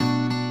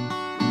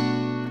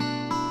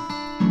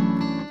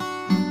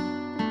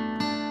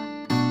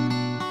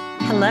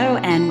Hello,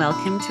 and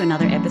welcome to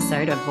another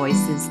episode of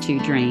Voices to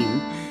Dream.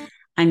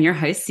 I'm your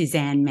host,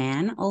 Suzanne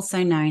Mann,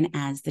 also known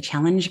as the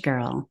Challenge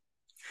Girl.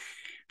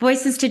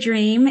 Voices to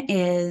Dream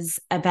is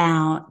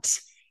about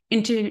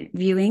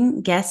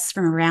interviewing guests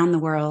from around the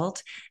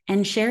world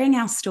and sharing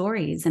our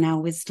stories and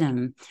our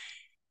wisdom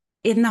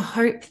in the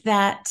hope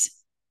that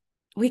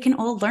we can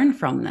all learn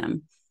from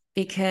them.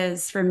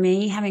 Because for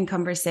me, having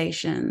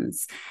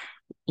conversations,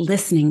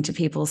 listening to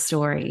people's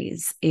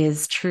stories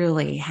is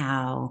truly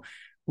how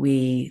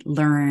we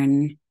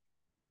learn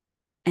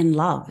and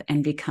love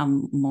and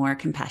become more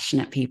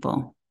compassionate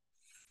people.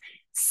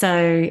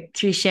 So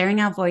through sharing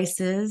our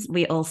voices,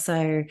 I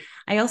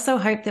also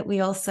hope that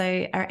we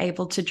also are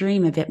able to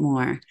dream a bit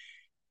more,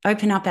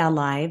 open up our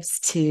lives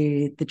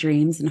to the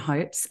dreams and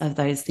hopes of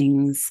those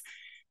things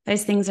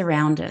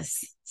around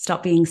us,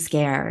 stop being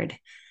scared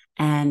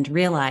and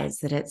realize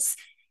that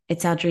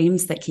it's our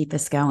dreams that keep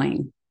us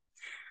going.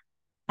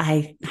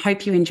 I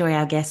hope you enjoy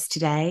our guest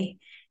today.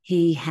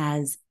 He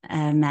has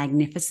a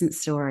magnificent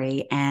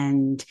story,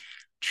 and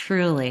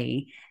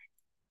truly,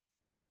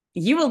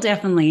 you will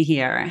definitely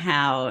hear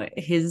how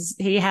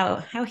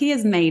he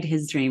has made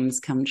his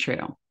dreams come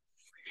true.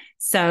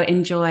 So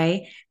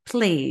enjoy.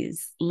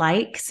 Please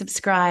like,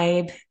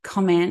 subscribe,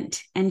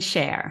 comment, and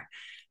share,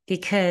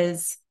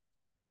 because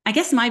I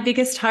guess my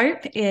biggest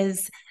hope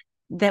is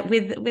that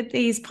with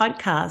these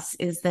podcasts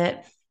is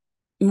that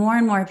more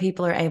and more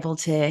people are able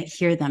to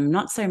hear them,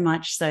 not so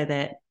much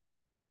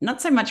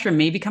for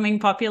me becoming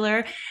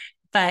popular,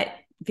 but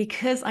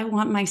because I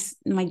want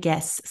my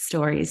guests'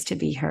 stories to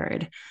be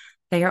heard.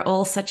 They are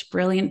all such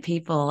brilliant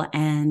people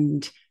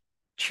and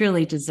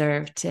truly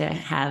deserve to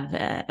have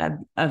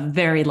a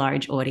very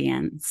large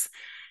audience.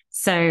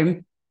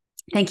 So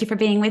thank you for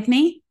being with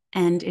me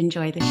and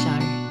enjoy the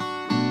show.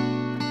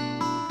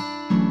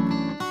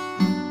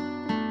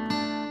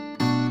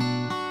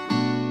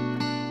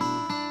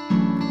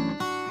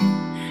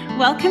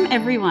 Welcome,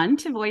 everyone,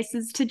 to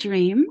Voices to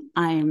Dream.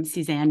 I am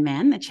Suzanne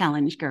Mann, the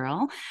Challenge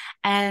Girl,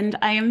 and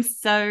I am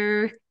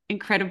so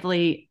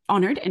incredibly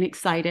honored and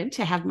excited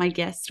to have my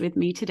guest with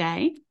me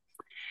today.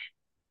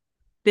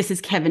 This is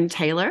Kevin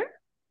Taylor.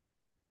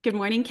 Good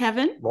morning,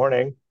 Kevin.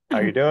 Morning. How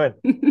are you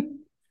doing?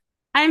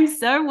 I'm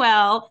so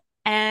well.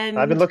 I've been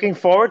And looking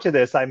forward to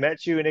this. I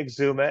met you in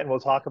Exuma, and we'll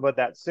talk about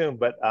that soon.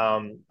 But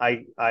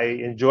I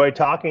enjoyed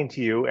talking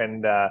to you,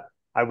 and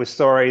I was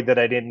sorry that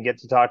I didn't get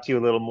to talk to you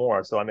a little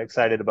more. So I'm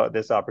excited about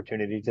this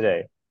opportunity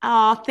today.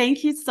 oh,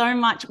 thank you so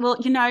much. Well,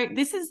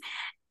 this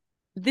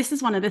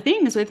is one of the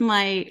things with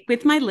my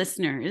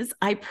listeners.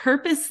 I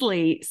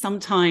purposely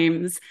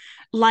sometimes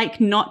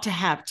like not to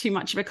have too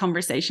much of a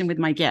conversation with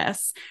my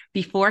guests Mhm.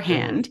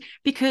 beforehand,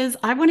 because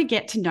I want to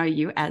get to know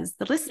you as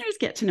the listeners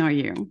get to know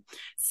you.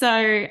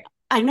 So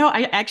I know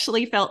I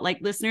actually felt like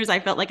listeners, I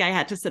felt like I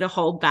had to sort of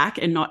hold back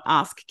and not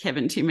ask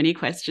Kevin too many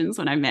questions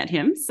when I met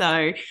him.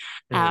 So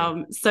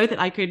Mm. so that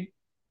I could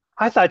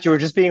I thought you were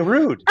just being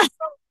rude.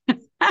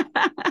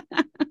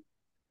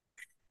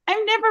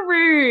 I'm never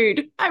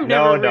rude. I'm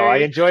No, never no, I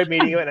rude. enjoyed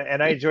meeting you,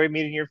 and I enjoyed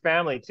meeting your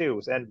family too.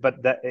 But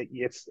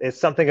it's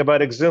something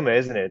about Exuma,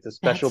 isn't it? It's a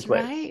special That's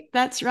place. right.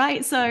 That's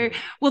right. So, Mhm.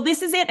 well,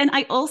 this is it. And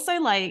I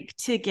also like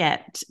to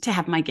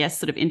have my guests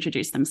sort of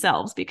introduce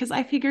themselves, because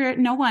I figure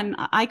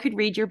I could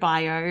read your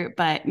bio,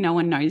 but no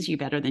one knows you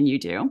better than you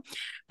do.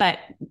 But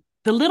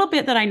the little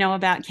bit that I know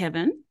about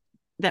Kevin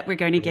that we're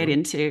going to get Mhm.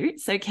 into.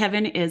 So,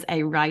 Kevin is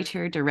a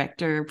writer,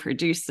 director,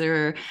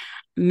 producer,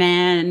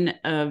 man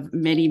of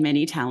many,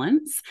 many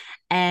talents,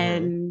 Mhm.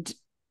 and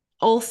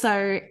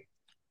also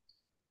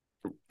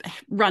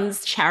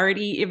runs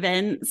charity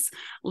events,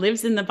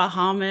 lives in the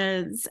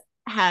Bahamas,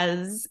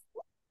 has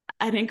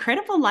an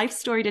incredible life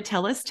story to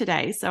tell us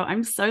today. So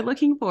I'm so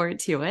looking forward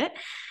to it.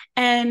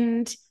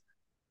 And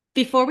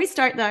before we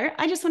start, though,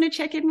 I just want to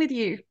check in with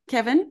you,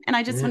 Kevin, and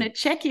I just want to Mhm.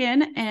 check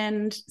in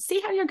and see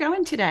how you're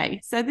going today.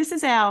 So this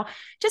is our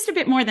just a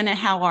bit more than a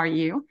how are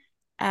you?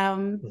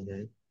 Um,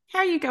 Mhm. how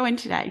are you going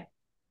today?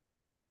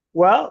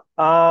 Well,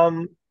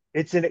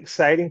 it's an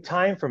exciting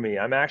time for me.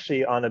 I'm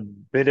actually on a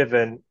bit of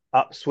an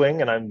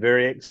upswing and I'm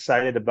very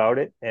excited about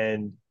it.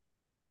 And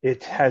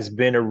it has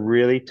been a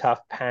really tough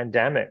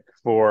pandemic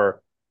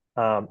for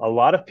a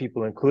lot of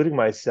people, including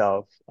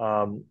myself.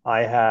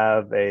 I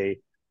have a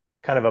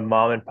kind of a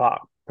mom and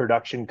pop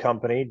production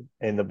company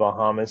in the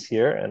Bahamas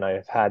here, and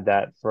I've had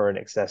that for an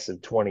excess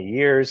of 20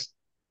 years.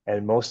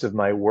 And most of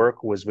my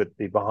work was with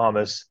the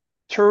Bahamas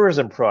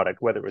tourism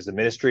product, whether it was the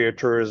Ministry of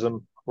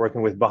Tourism,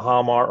 working with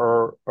Bahama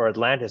or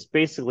Atlantis,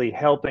 basically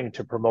helping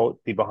to promote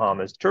the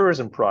Bahamas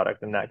tourism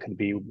product. And that could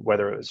be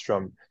whether it was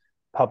from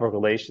public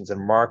relations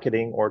and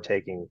marketing or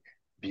taking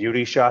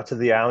beauty shots of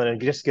the island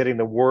and just getting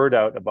the word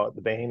out about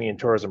the Bahamian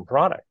tourism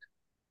product.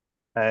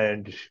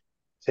 And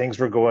things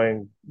were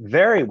going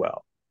very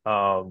well.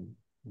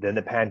 Then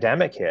the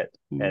pandemic hit,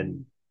 and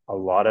Mm, a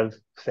lot of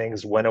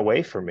things went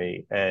away for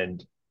me.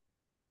 And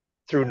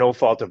through no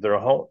fault of their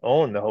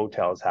own, the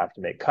hotels have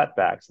to make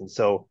cutbacks. And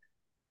so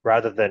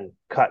rather than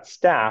cut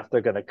staff,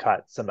 they're going to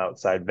cut some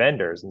outside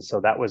vendors. And so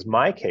that was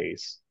my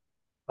case,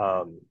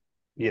 um,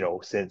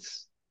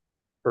 since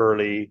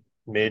early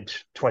mid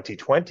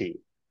 2020.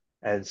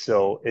 And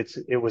so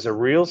it was a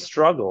real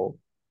struggle.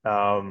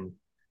 Um,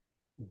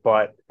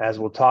 but as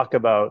we'll talk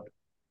about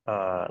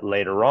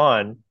later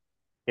on,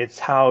 it's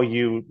how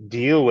you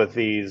deal with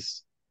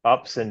these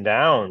ups and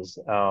downs,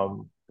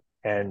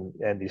 and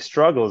these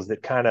struggles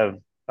that kind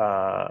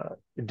of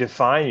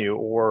define you,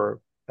 or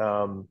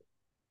um,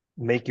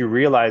 make you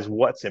realize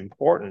what's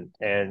important.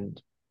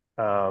 And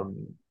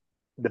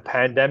the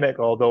pandemic,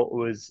 although it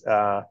was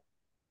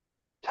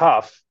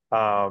tough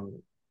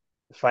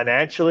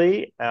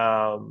financially,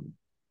 and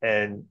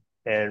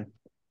and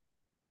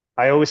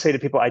I always say to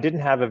people, I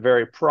didn't have a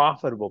very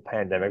profitable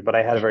pandemic, but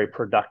I had a Yeah. very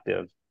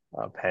productive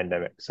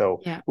pandemic.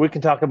 So Yeah. we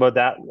can talk about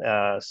that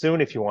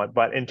soon if you want.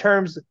 But in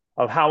terms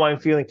of how I'm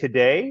feeling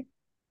today,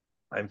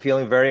 I'm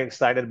feeling very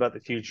excited about the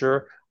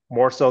future,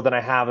 more so than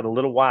I have in a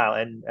little while.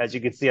 And as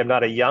you can see, I'm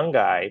not a young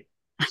guy,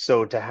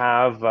 so to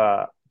have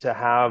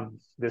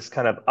this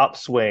kind of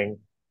upswing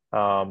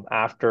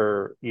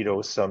after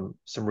some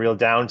real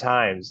down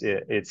times,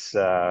 it's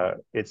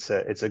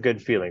a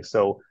good feeling.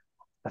 So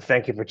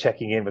thank you for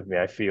checking in with me.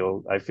 I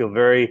feel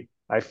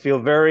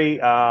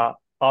very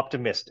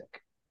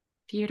optimistic.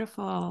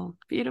 Beautiful.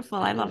 Beautiful.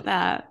 I love Mhm.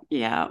 that.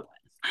 Yeah.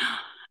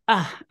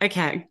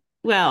 Okay.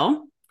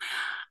 Well,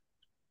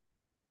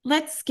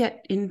 let's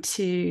get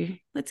into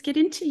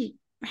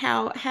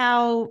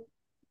how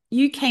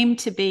you came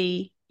to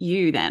be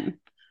you then.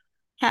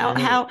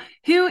 Mhm.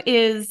 Who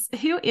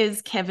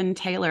is Kevin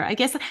Taylor? I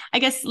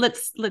guess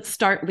let's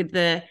start with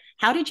the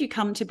how did you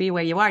come to be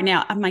where you are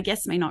now? My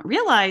guests may not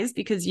realize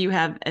because you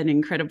have an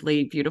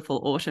incredibly beautiful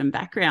autumn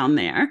background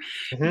there,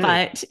 Mhm.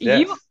 but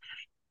you Yes.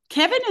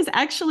 Kevin is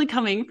actually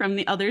coming from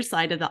the other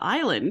side of the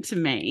island to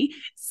me.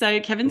 So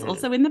Kevin's Mhm.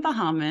 also in the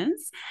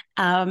Bahamas,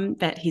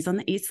 but he's on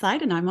the east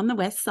side and I'm on the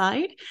west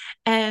side.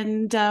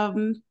 And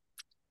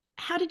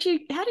how did you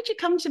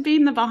come to be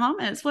in the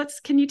Bahamas?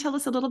 Can you tell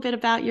us a little bit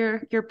about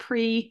your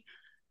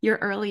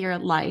earlier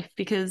life,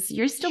 because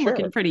you're still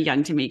looking Sure. pretty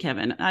young to me,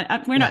 Kevin.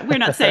 We're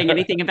not saying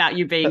anything about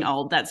you being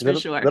old, that's for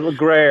sure. Little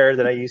grayer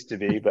than I used to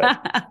be,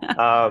 but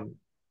um,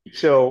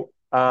 so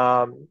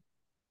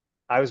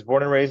I was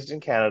born and raised in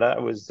Canada.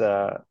 I was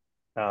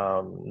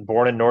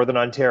born in Northern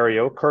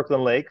Ontario,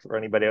 Kirkland Lake, for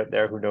anybody out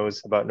there who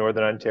knows about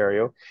Northern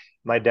Ontario.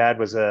 My dad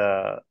was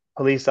a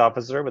police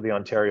officer with the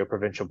Ontario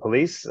Provincial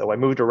Police, so I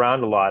moved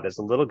around a lot as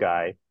a little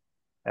guy.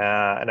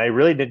 And I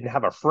really didn't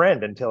have a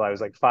friend until I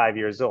was like 5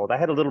 years old. I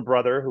had a little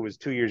brother who was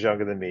 2 years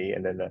younger than me,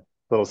 and then a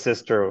little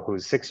sister who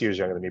was 6 years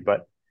younger than me.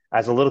 But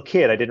as a little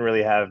kid, I didn't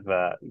really have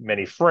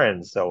many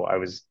friends, so I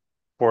was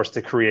forced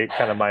to create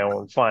kind of my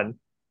own fun.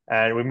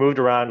 And we moved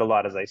around a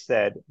lot, as I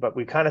said, but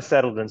we kind of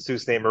settled in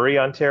Sault Ste. Marie,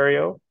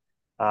 Ontario,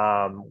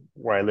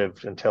 where I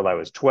lived until I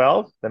was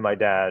 12. Then my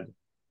dad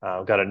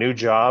got a new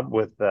job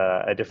with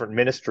a different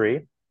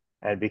ministry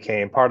and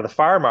became part of the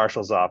fire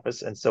marshal's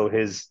office. And so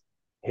his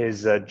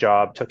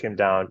job took him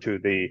down to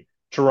the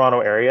Toronto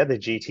area, the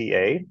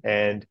GTA,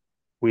 and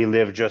we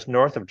lived just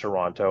north of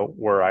Toronto,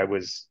 where I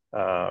was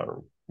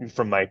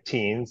from my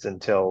teens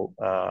until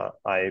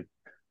I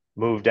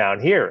moved down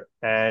here.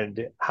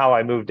 And how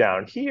I moved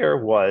down here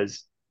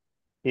was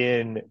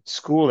in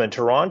school in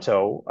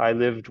Toronto. I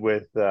lived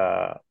with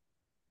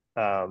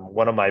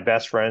one of my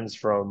best friends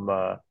from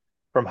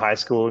high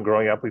school and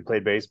growing up. We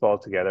played baseball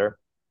together.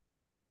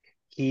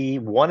 He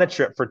won a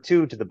trip for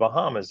two to the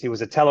Bahamas. He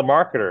was a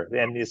telemarketer,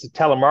 and it's a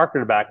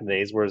telemarketer back in the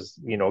days, whereas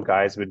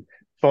guys would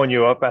phone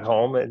you up at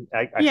home, and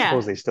I Yeah.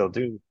 suppose they still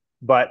do,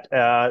 but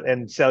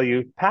and sell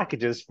you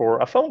packages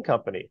for a phone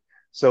company.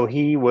 So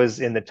he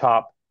was in the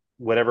top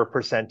whatever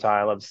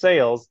percentile of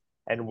sales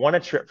and won a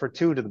trip for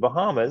two to the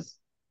Bahamas.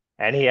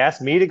 And he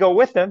asked me to go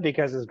with him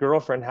because his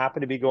girlfriend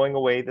happened to be going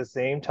away at the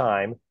same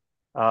time.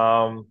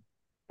 Um,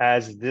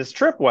 as this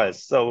trip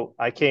was. So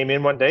I came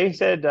in one day. He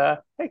said,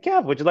 "Hey,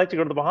 Kev, would you like to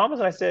go to the Bahamas?"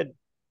 And I said,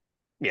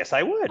 "Yes,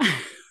 I would."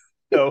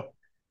 So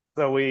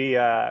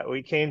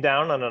we came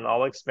down on an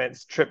all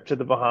expense trip to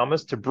the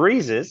Bahamas, to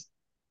Breezes,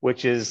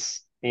 which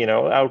is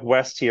out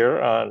west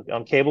here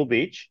on Cable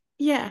Beach.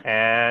 Yeah.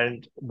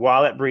 And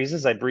while at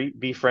Breezes, I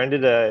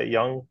befriended a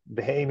young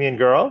Bahamian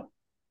girl,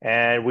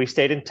 and we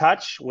stayed in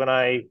touch when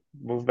I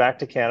moved back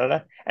to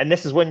Canada. And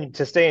this is when,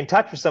 to stay in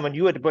touch with someone,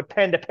 you had to put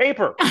pen to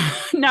paper.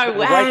 You No had to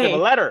write them a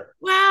way. letter.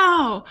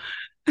 Wow.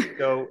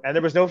 So, and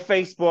there was no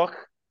Facebook,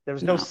 there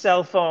was no No,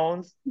 cell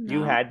phones. You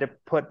no. had to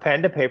put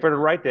pen to paper to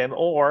write them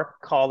or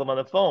call them on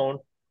the phone,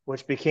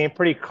 which became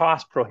pretty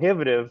cost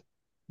prohibitive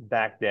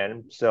back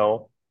then.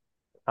 So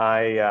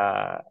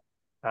I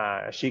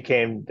I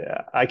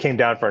came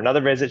down for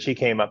another visit. She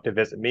came up to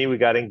visit me. We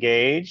got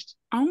engaged,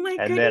 Oh my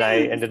and then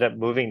I goodness. ended up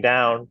moving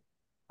down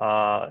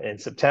in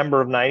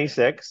September of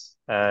 '96.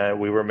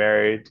 We were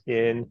married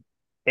in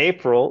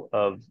April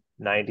of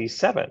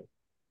 '97.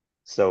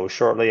 So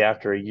shortly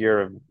after a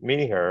year of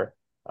meeting her,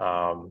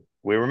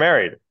 we were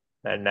married.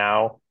 And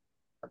now,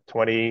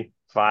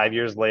 25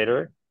 years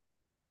later,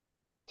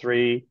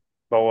 three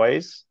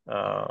boys,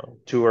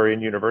 two are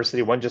in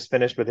university. One just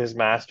finished with his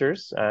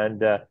master's,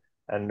 and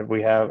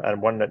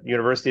one at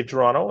University of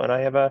Toronto, and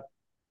I have a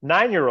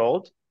 9-year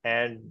old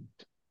And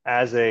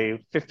as a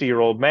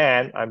 50-year-old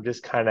man, I'm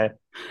just kind of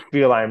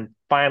feel I'm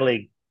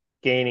finally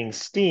gaining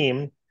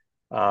steam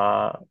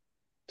uh,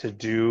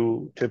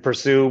 to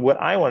pursue what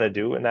I want to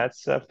do, and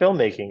that's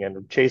filmmaking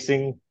and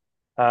chasing,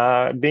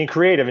 being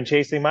creative and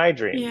chasing my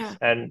dreams. Yeah.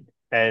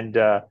 And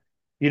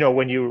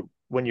when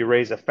you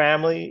raise a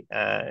family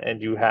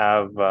and you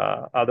have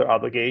other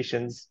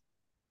obligations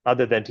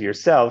other than to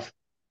yourself,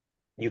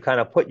 you kind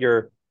of put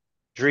your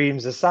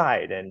dreams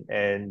aside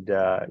and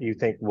you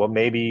think, well,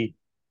 maybe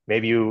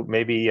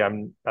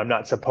I'm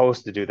not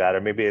supposed to do that,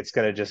 or maybe it's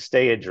going to just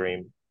stay a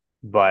dream.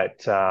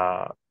 But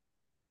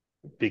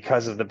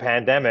because of the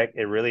pandemic,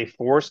 it really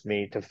forced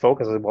me to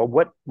focus on, well,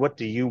 what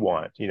do you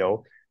want?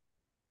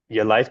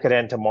 Your life could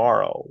end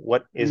tomorrow.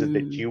 What is it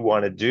that Mm. you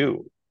want to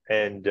do?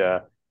 And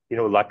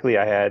luckily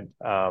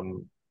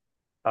um,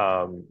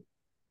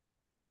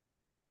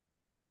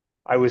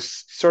 I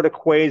was sort of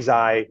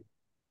quasi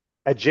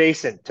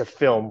adjacent to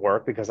film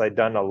work because I'd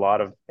done a lot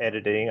of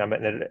editing. I'm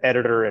an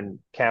editor and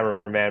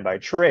cameraman by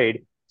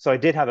trade, so I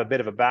did have a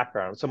bit of a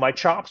background. So my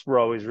chops were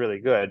always really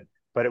good,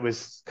 but it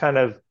was kind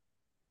of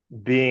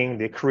being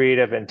the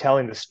creative and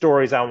telling the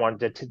stories I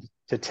wanted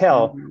to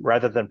tell Mm.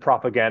 rather than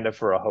propaganda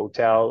for a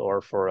hotel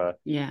or for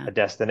Yeah. a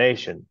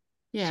destination.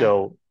 Yeah.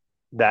 So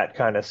that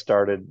kind of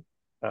started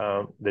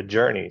the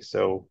journey.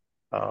 So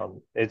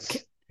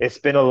it's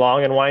been a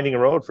long and winding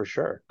road for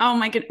sure. Oh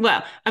my god.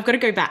 Well, I've got to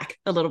go back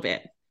a little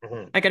bit.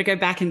 Mhm. I got to go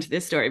back into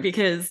this story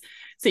because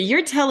so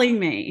you're telling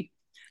me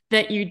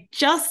that you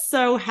just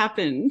so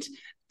happened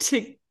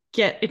to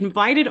get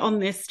invited on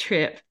this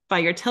trip by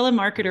your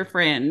telemarketer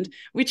friend,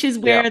 which is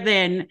Yeah, where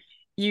then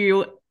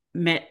you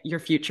met your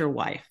future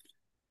wife.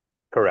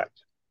 correct.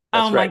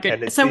 Oh That's my right. And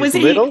goodness. it's So these was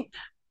he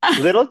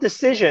little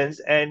decisions.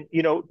 And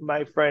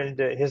my friend,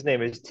 his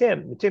name is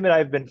Tim. Tim and I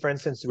have been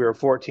friends since we were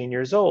 14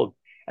 years old.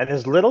 And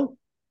there's little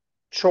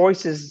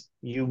choices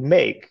you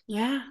make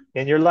Yeah.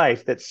 in your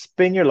life that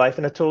spin your life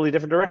in a totally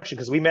different direction.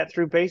 Because we met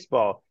through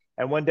baseball,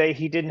 and one day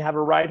he didn't have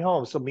a ride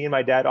home, so me and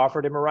my dad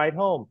offered him a ride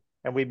home,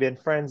 and we've been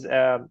friends,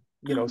 Oh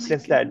my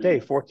since that day.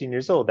 goodness. 14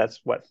 years old. That's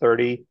what,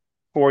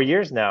 34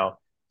 years now.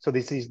 So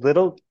these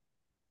little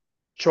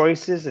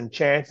choices and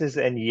chances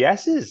and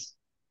yeses,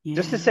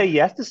 just to say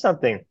Yeah. yes to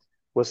something,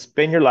 will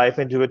spin your life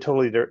into a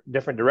totally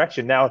different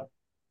direction. Now,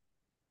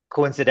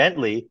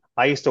 coincidentally,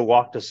 I used to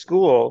walk to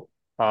school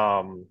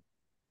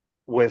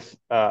with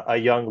a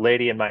young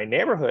lady in my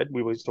neighborhood.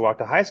 We used to walk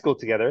to high school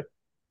together.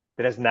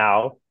 That is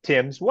now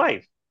Tim's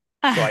wife.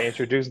 So I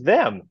introduced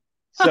them.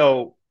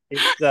 So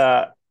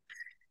So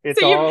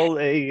it's you all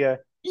a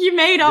you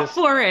made up just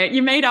for it.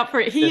 You made up for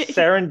it. just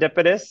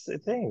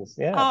serendipitous things.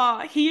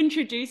 Yeah. He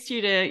introduced you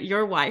to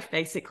your wife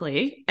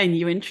basically, and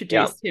you Yeah.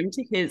 introduced him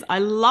to his. I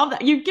love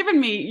that. You've given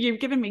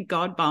me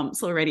god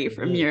bumps already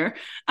from Mhm. your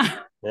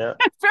Yeah.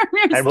 from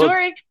your And we'll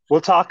story.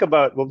 we'll talk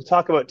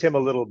about Tim a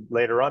little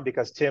later on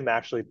because Tim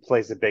actually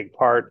plays a big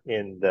part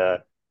in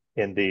the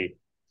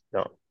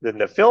no in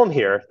the film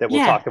here that we'll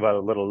Yeah. talk about a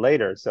little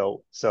later.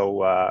 So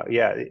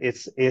yeah,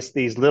 it's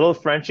these little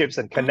friendships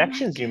and Oh my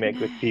connections you make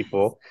with goodness.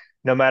 people,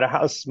 no matter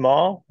how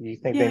small you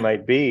think they Yeah.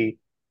 might be.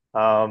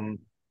 Um,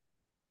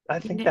 I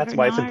You think never that's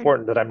why it's know.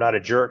 important that I'm not a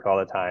jerk all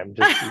the time.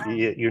 Just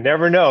you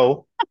never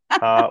know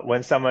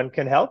when someone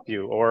can help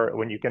you or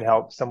when you can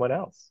help someone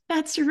else.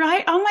 That's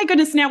right. Oh my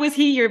goodness. Now was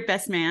he your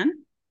best man?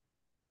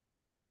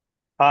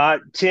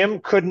 Tim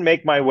couldn't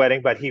make my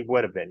wedding, but he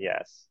would have been,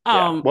 yes.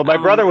 Yeah. Well, my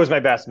Oh brother was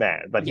my best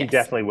man, but he yes.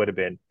 definitely would have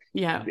been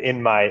Yeah.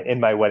 in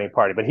my wedding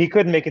party. But he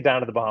couldn't make it down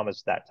to the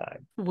Bahamas that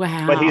time. But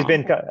Wow.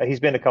 he's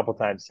been a couple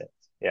times since.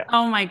 Yeah.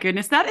 Oh my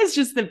goodness. That is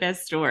just the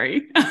best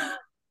story. I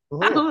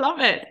Mhm. love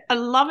it. I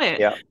love it.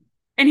 Yeah.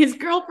 And his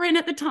girlfriend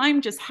at the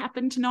time just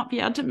happened to not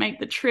be able to make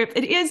the trip.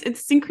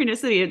 It's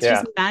synchronicity. It's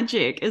just Yeah.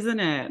 magic, isn't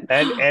it?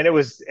 It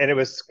was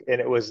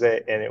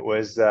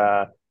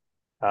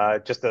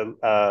just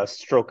a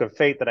stroke of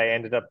fate that I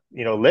ended up,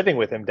 living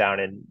with him down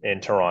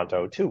in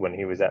Toronto too when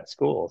he was at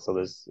school. So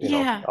there's,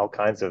 Yeah. all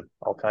kinds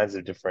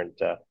of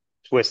different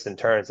twists and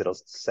turns that'll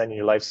send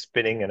your life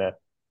spinning in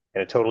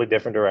a totally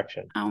different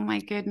direction. Oh my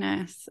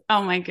goodness.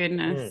 Oh my Mm.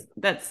 goodness.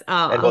 That's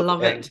And I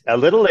love and it. a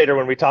little later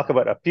when we talk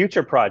about a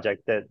future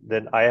project that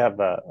I have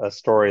a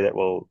story that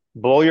will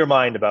blow your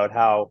mind about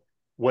how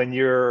when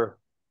you're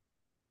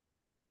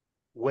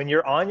when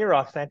you're on your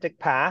authentic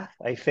path,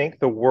 I think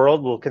the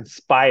world will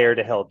conspire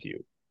to help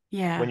you.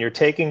 Yeah. When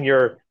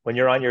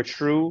you're on your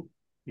true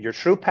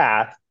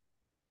path,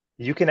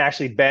 you can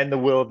actually bend the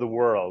will of the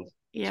world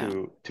Yeah.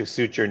 to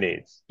suit your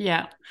needs.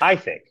 Yeah. I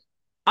think.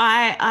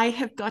 I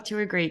have got to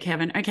agree,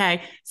 Kevin.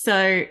 Okay.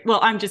 So, well,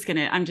 I'm just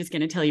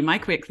gonna tell you my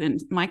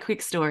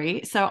quick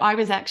story. So I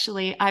was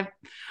actually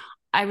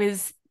I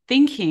was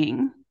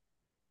thinking,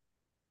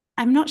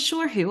 I'm not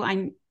sure who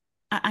I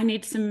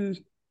need some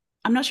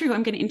I'm not sure who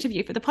I'm going to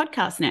interview for the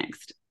podcast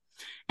next.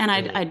 And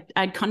Mm,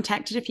 I'd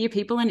contacted a few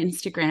people on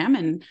Instagram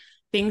and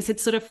things had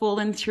sort of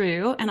fallen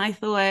through. And I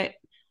thought,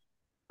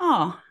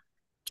 oh,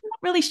 I'm not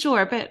really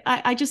sure, but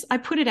I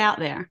put it out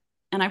there.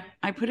 And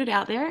I put it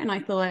out there and I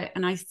thought,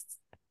 and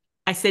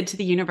I said to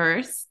the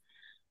universe,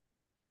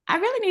 I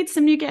really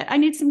need I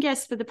need some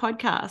guests for the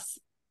podcast.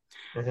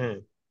 Mm-hmm.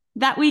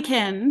 That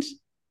weekend,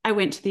 I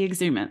went to the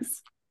Exhumers.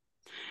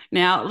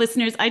 Now,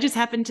 listeners, I just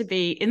happened to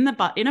be in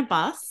a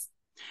bus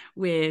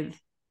with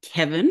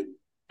Kevin,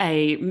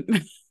 a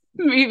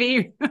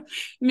movie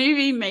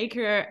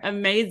maker,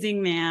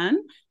 amazing man,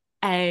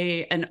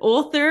 an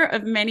author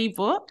of many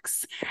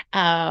books,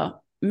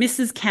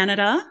 Mrs.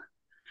 Canada,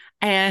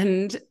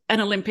 and an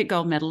Olympic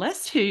gold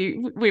medalist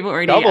who we've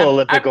already Double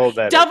Olympic gold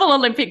medal. double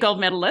Olympic gold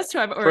medalist who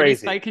I've already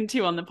Crazy. spoken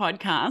to on the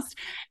podcast,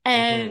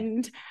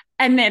 Mm-hmm.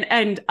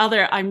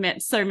 I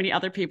met so many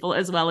other people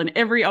as well. And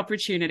every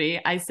opportunity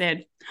I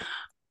said,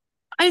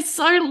 I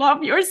so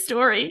love your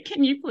story.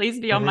 Can you please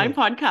be on my Mm-hmm.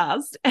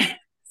 podcast?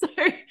 so,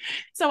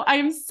 so I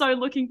am so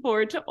looking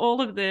forward to all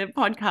of the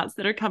podcasts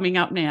that are coming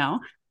up now.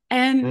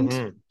 And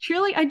Mm-hmm.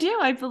 truly, I do.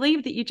 I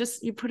believe that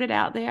you put it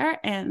out there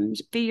and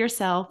be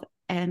yourself,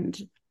 and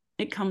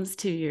it comes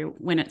to you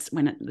when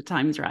the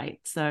time's right.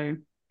 So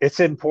It's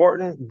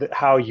important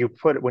how you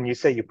put it when you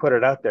say you put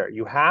it out there.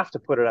 You have to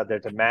put it out there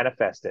to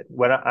manifest it.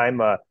 I'm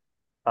a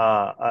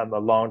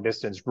long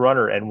distance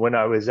runner, and when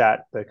I was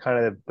at the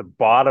kind of the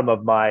bottom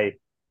of my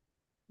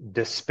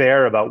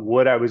despair about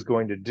what I was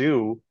going to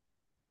do,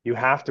 you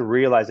have to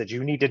realize that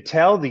you need to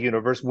tell the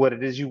universe what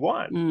it is you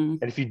want.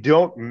 And if you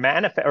don't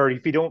manifest, or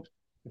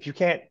if you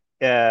can't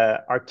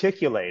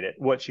articulate it,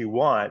 what you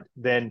want,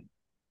 then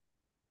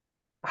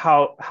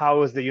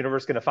how is the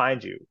universe going to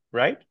find you,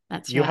 right?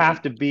 that's You right.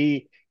 have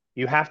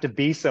to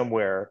be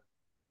somewhere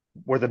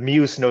where the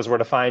muse knows where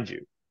to find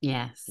you.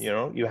 Yes.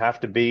 You have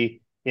to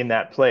be in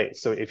that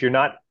place. So if you're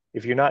not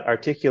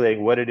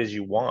articulating what it is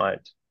you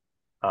want,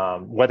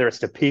 whether it's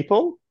to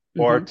people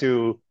or Mm-hmm.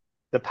 to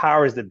the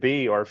powers that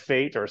be, or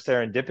fate, or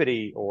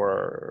serendipity,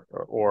 or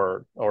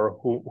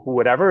who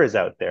whatever is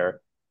out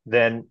there,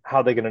 then how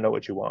are they going to know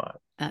what you want?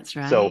 That's So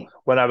right.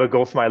 when I would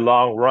go for my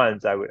long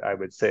runs, I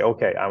would say,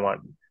 okay, I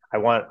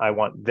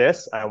want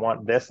this, I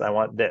want this, I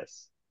want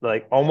this,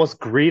 like almost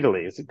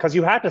greedily, because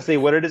you have to say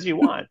what it is you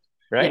want,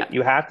 right? Yeah.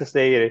 You have to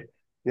say,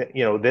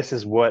 this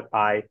is what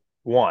I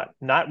want,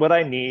 not what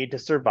I need to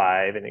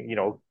survive, and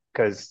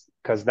because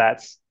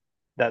that's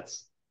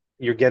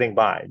you're getting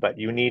by, but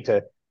you need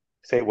to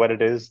say what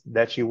it is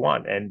that you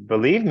want, and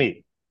believe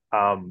me,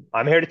 I'm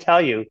here to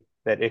tell you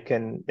that it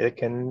can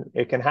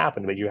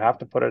happen, but you have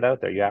to put it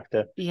out there. You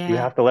Yeah.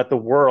 have to let the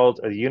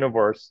world or the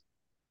universe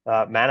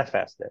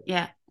manifest it.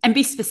 Yeah. And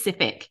be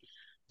specific.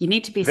 You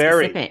need to be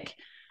Very, specific.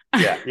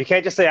 yeah. You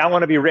can't just say I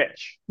want to be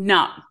rich,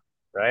 No,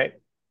 right?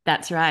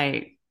 that's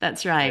right.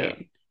 That's Yeah.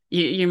 right.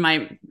 You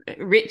might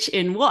rich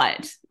in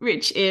what?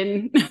 Rich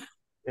in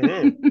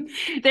Mm-hmm.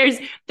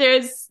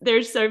 there's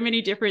there's so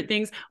many different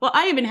things. Well,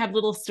 I even have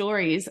little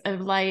stories of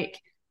like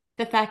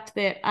the fact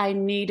that I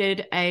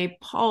needed a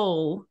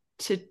pole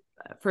to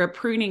for a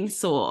pruning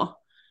saw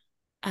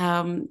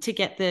to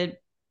get the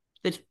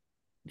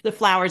the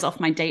flowers off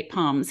my date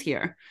palms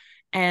here.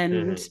 And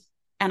Mm-hmm.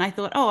 and I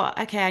thought, oh,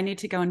 okay, I need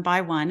to go and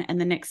buy one. And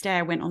the next day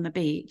I went on the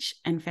beach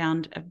and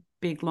found a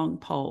big long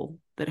pole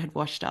that had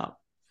washed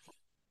up.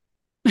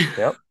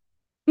 Yep.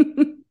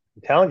 I'm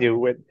telling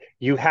you,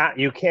 you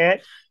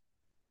can't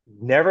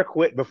never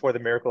quit before the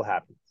miracle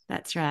happens.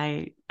 That's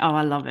right. Oh,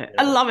 I love it.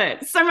 I Yeah. love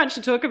it. So much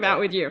to talk Yeah. about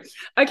with you.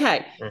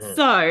 Okay. Mm-hmm.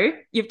 So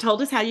you've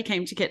told us how you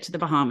came to get to the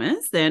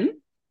Bahamas,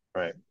 then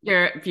Right.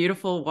 your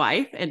beautiful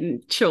wife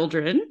and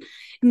children.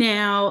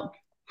 Now,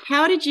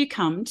 how did you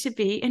come to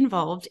be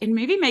involved in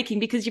movie making?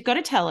 Because you've got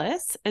to tell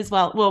us as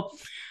well. Well,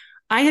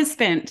 I have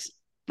spent,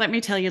 let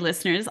me tell you,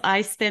 listeners,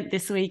 I spent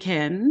this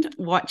weekend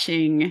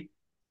watching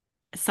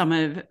some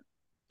of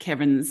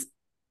Kevin's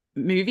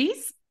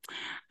movies.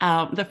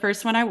 The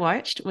first one I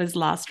watched was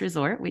Last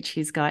Resort, which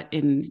he's got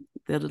in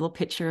the little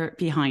picture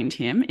behind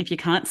him. If you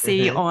can't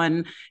see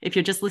Mm-hmm. if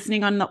you're just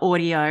listening on the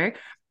audio,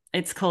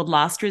 it's called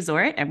Last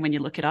Resort. And when you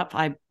look it up,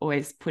 I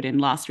always put in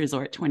Last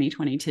Resort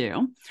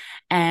 2022.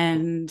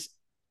 And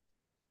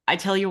I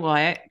tell you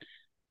what,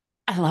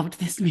 I loved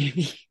this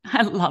movie.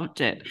 I loved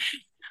it.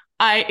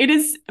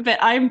 But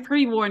I'm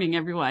pre-warning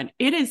everyone.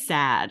 It is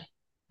sad.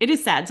 It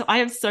is sad. So I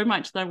have so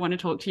much that I want to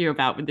talk to you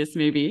about with this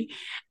movie.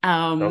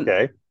 Um,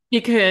 Okay.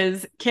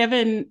 because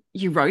Kevin,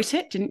 you wrote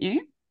it, didn't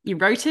you? You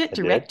wrote it, I did.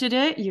 directed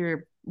it.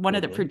 You're one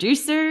of the Mm-hmm.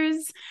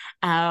 producers,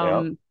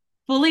 Yeah.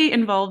 fully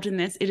involved in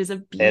this. It is a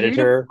beautiful,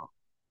 Editor.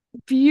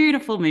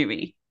 beautiful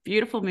movie.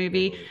 Beautiful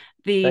movie. Mm-hmm.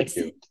 The, Thank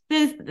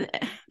you.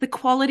 the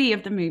quality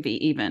of the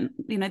movie, even,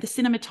 the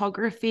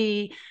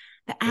cinematography,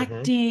 the Mm-hmm.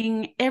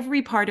 acting,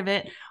 every part of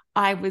it.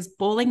 I was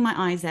bawling my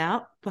eyes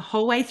out the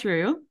whole way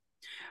through.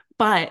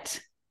 But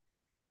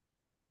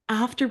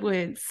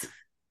afterwards,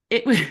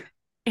 it was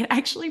it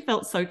actually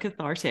felt so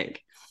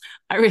cathartic.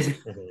 I was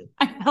Mm-hmm.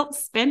 I felt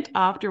spent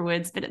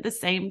afterwards, but at the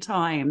same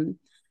time,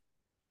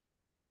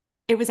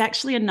 it was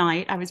actually a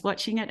night. I was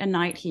watching it a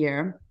night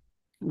here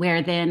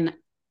where then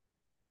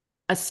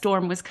a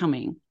storm was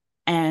coming.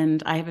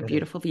 And I have a Mm-hmm.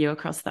 beautiful view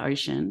across the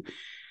ocean.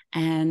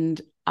 And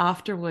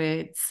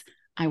afterwards,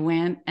 I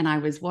went and I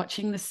was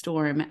watching the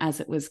storm as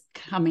it was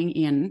coming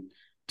in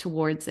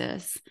towards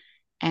us.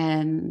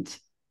 And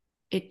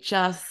it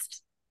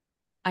just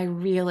I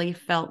really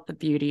felt the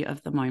beauty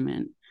of the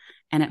moment,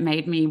 and it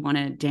made me want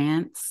to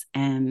dance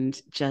and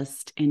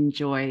just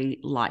enjoy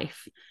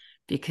life,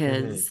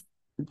 Hmm. because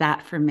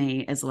that for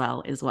me as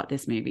well is what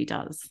this movie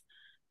does.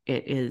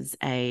 It is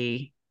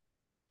a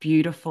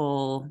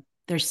beautiful,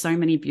 there's so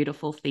many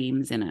beautiful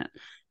themes in it,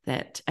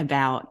 that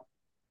about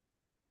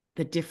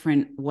the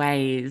different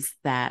ways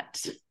that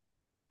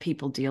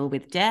people deal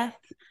with death.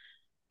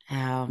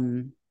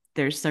 Um,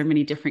 there's so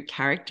many different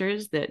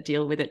characters that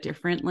deal with it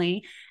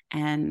differently.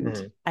 And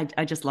Hmm.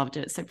 I just loved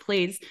it. So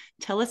please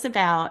tell us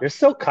about. You're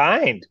so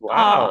kind. Oh,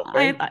 Wow.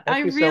 Very, I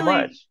thank you so really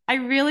much. I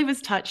really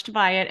was touched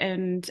by it,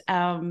 and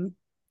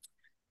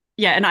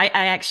yeah, and I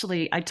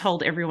actually I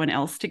told everyone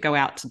else to go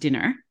out to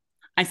dinner.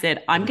 I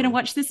said I'm going to Hmm.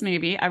 watch this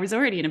movie. I was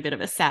already in a bit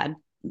of a sad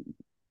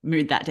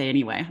mood that day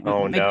anyway.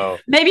 Oh no.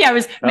 Maybe Oh I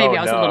was a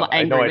little no.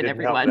 I know angry I with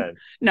didn't help everyone. then.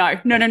 No,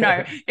 no, no,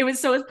 no. It was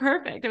so it was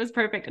perfect. It was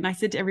perfect. And I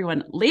said to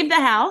everyone, leave the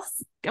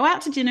house, go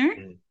out to dinner.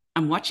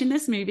 I'm watching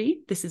this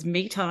movie. This is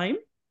me time,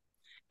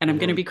 and I'm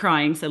going to Mm-hmm. be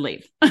crying. So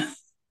leave.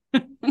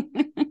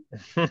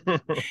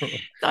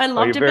 So I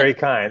Well, loved you're it. But very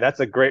kind. That's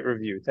a great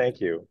review.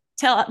 Thank you.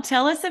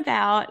 tell us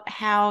about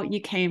how you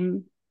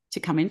came to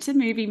come into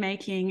movie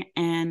making,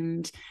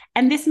 and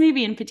this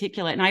movie in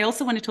particular. And I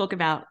also want to talk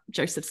about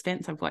Joseph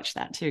Spence. I've watched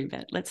that too,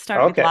 but let's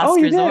start with Okay. Oh, Last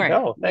you did. Resort.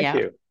 Oh, thank Yeah,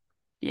 you.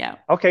 yeah.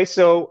 Okay,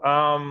 so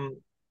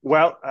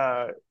well,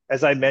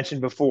 as I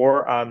mentioned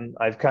before,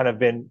 I've kind of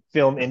been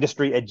film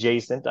industry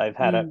adjacent. I've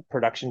had a Mm,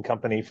 production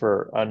company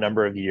for a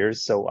number of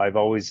years, so I've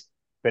always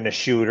been a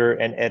shooter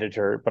and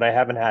editor, but I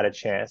haven't had a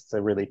chance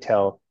to really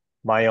tell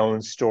my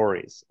own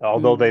stories.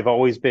 Although mm, they've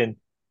always been,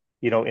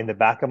 in the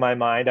back of my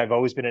mind. I've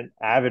always been an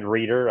avid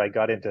reader. I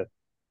got into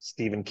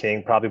Stephen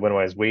King probably when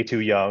I was way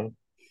too young.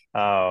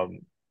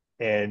 Um,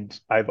 and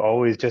I've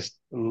always just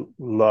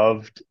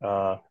loved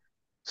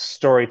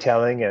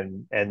storytelling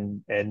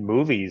and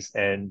movies.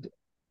 And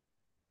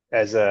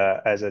as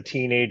a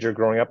teenager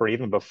growing up, or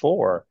even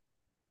before,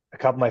 a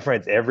couple of my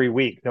friends every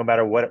week, no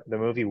matter what the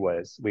movie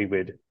was, we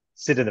would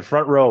sit in the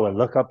front row and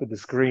look up at the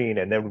screen,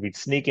 and then we'd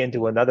sneak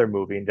into another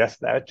movie, and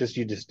just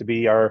used to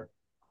be our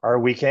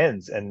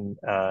weekends. And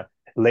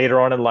later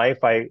on in life,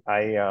 I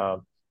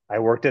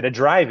worked at a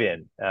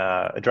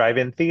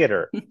drive-in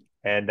theater,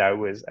 and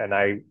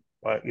I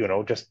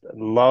just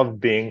loved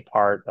being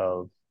part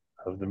of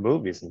the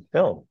movies and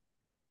film.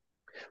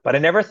 But I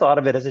never thought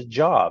of it as a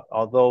job,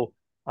 although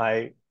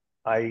I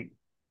I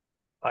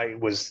I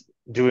was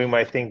doing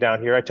my thing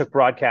down here. I took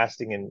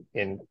broadcasting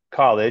in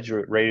college,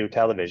 radio,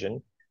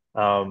 television.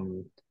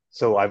 Um,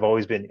 so I've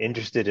always been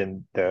interested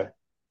in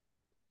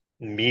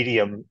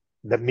medium,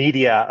 the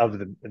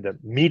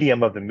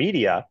medium of the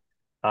media.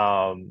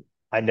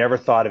 I never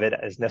thought of it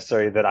as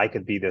necessarily that I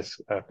could be this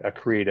a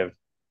creative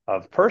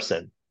of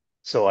person.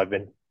 So I've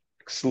been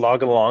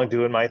slogging along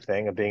doing my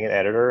thing of being an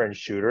editor and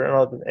shooter,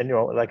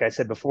 and like I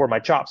said before, my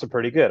chops are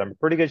pretty good. I'm a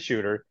pretty good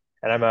shooter,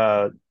 and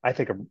I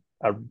think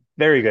a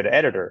very good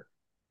editor.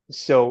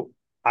 So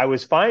I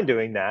was fine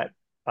doing that.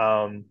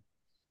 Um,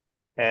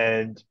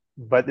 and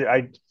but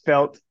I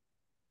felt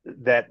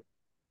that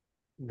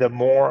the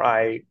more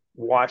I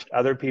watched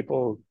other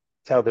people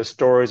tell their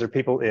stories, or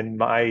people in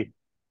my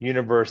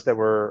universe that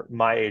were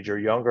my age or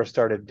younger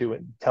started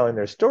telling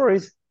their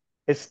stories,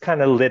 it's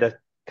kind of lit a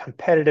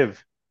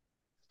competitive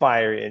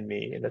fire in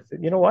me. And I said,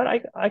 you know what?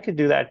 I could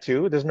do that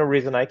too. There's no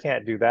reason I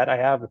can't do that. I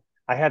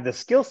have the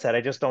skill set.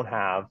 I just don't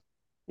have,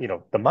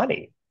 the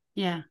money.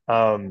 yeah.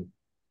 Um,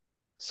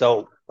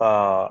 so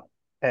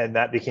and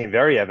that became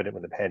very evident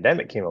when the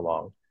pandemic came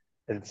along.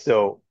 And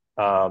so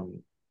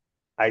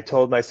I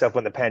told myself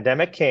when the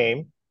pandemic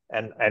came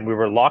and we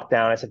were locked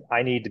down, I said,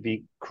 I need to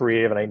be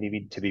creative and I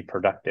need to be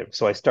productive.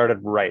 So I started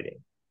writing,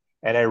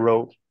 and I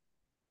wrote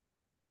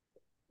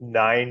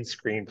 9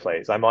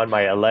 screenplays. I'm on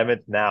my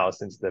 11th now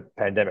since the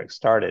pandemic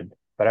started,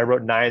 but I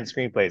wrote 9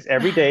 screenplays.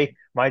 Every Wow. day,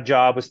 my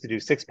job was to do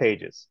 6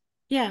 pages.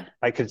 Yeah.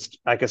 I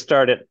could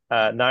start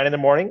at 9 in the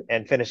morning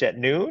and finish at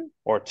noon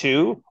or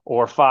 2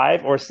 or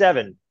 5 or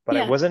 7, but I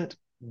Yeah. wasn't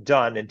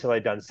done until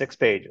I'd done 6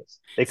 pages.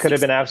 They could have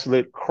Six. been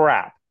absolute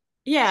crap.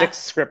 Yeah. 6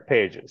 script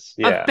pages.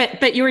 Yeah.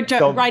 But you were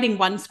So, writing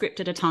one script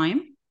at a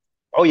time.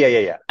 oh yeah, yeah,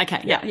 yeah,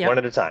 Okay. yeah, Yeah. one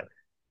Yep. at a time.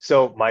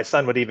 So my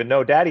son would even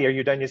know, Daddy, are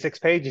you done your 6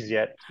 pages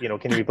yet?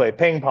 Can we play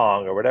ping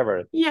pong or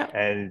whatever? Yep.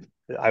 And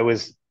I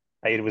was,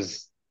 it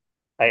was,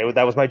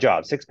 that was my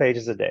job, 6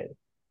 pages a day,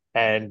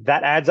 and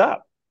that adds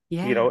up.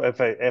 Yeah. If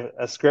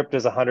a script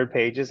is 100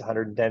 pages,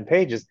 110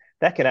 pages,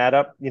 that can add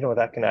up.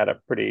 That can add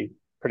up pretty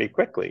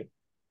quickly.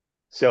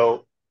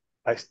 So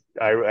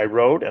I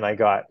wrote, and I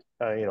got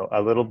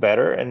a little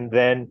better, and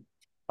then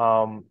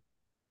um,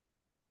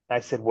 I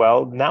said,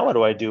 well, now what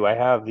do I do? I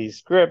have these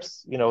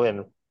scripts,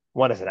 and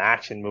one is an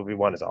action movie,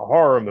 one is a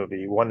horror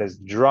movie, one is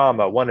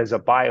drama, one is a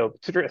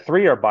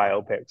three are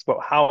biopics. But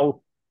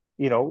how,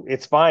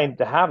 it's fine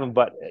to have them,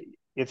 but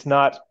it's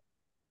not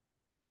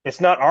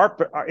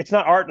art. It's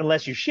not art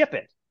unless you ship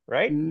it,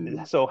 right?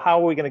 Mm. So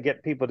how are we going to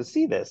get people to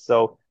see this?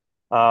 So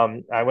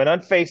I went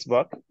on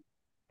Facebook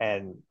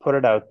and put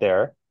it out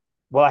there,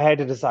 well, I had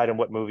to decide on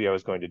what movie I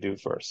was going to do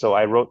first. So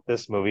I wrote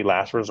this movie,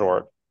 Last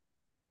Resort,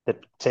 that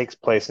takes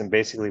place in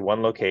basically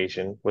one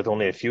location with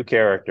only a few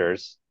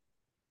characters,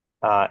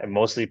 and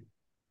mostly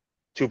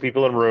two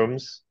people in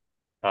rooms,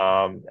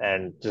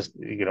 and just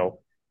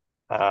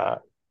uh,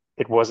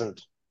 it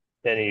wasn't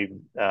any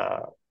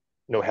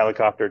no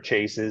helicopter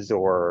chases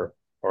or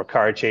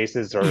car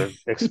chases or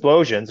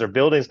explosions or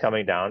buildings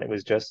coming down. It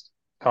was just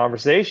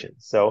conversations.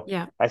 So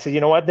Yeah. I said, you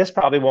know what, this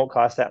probably won't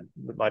cost that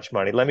much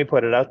money. Let me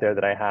put it out there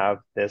that I have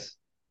this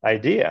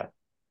idea.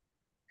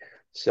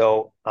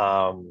 So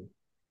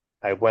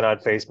I went on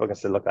Facebook and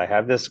said, look, I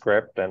have this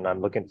script and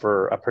I'm looking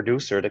for a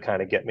producer to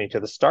kind of get me to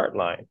the start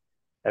line.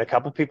 And a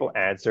couple people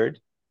answered,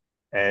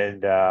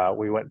 and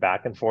we went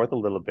back and forth a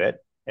little bit.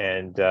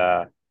 And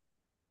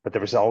but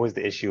there was always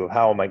the issue of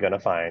how am I going to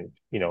find,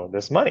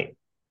 this money?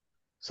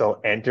 So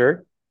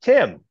enter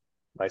Tim,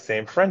 my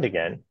same friend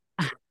again.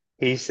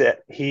 He said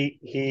he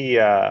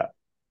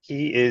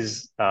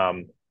is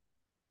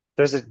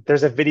there's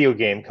a video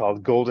game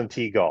called Golden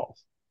Tee Golf,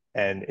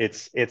 and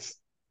it's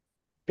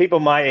people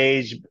my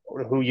age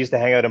who used to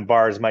hang out in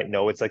bars might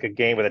know it's like a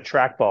game with a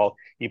trackball.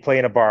 You play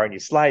in a bar and you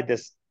slide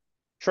this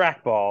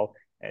trackball,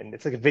 and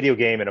it's like a video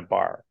game in a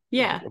bar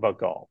Yeah. about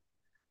golf.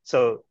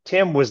 So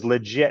Tim was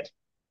legit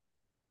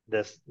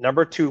this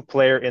number two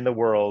player in the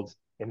world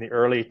in the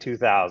early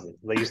 2000s.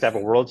 They used to have a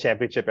world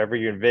championship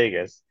every year in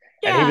Vegas,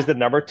 and he was Yeah. the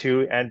number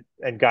two. And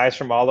guys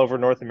from all over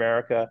North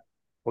America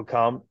would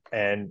come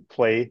and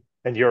play,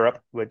 and Europe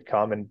would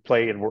come and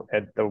play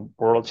at the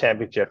world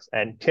championships.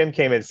 And Tim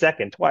came in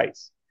second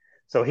twice,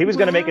 so he was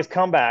going to make Wow. his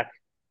comeback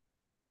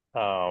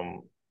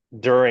um,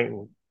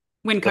 during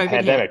When the COVID hit.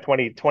 pandemic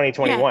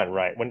 2021, Yeah.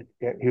 right when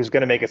he was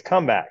going to make his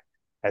comeback.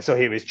 And so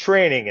he was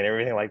training and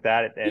everything like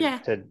that, and Yeah.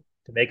 to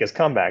make his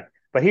comeback.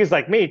 But he was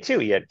like me too.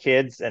 He had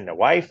kids and a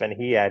wife, and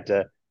he had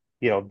to,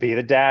 be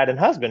the dad and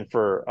husband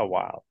for a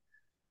while.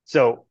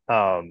 So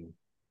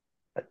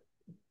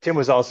Tim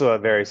was also a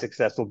very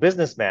successful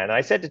businessman. And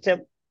I said to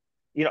Tim,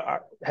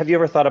 have you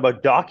ever thought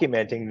about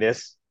documenting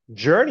this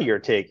journey you're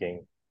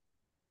taking?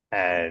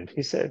 And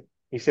he said,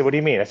 what do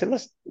you mean? I said,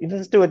 let's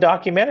do a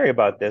documentary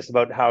about this,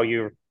 about how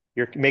you're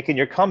making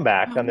your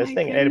comeback Oh on this my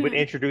thing, and it would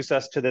goodness. introduce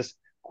us to this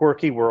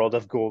quirky world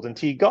of Golden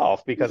Tee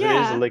Golf, because it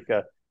is Yeah. like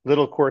a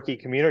little quirky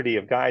community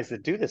of guys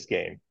that do this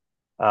game,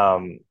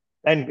 um,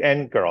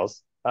 and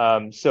girls.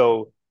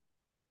 So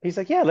he's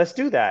like, yeah, let's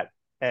do that.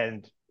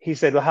 And he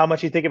said, well, how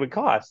much do you think it would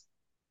cost?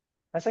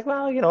 I was like,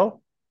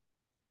 well,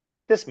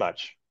 this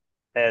much.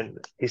 And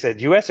he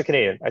said, U.S. or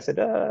Canadian? I said,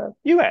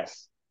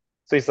 U.S.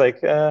 So he's like,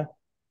 yeah,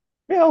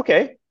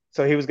 okay.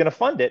 So he was going to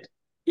fund it, and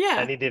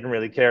Yeah. he didn't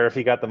really care if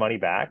he got the money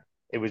back.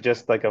 It was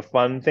just like a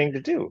fun thing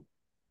to do.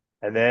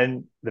 And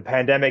then the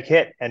pandemic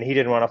hit, and he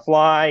didn't want to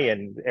fly,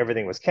 and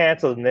everything was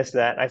canceled, and this,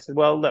 that. And I said,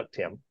 well, look,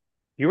 Tim,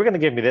 you were going to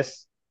give me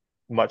this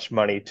much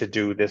money to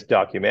do this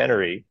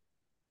documentary.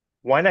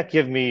 Why not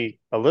give me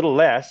a little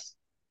less,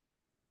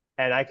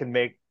 and I can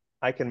make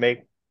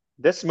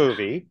this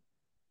movie,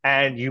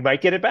 and you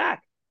might get it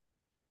back.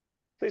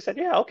 So he said,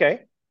 yeah,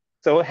 okay.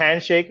 So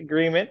handshake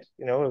agreement,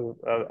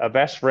 a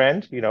best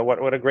friend,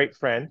 what a great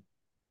friend.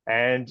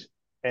 And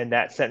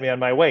that sent me on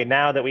my way.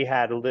 Now that we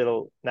had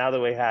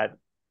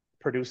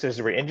producers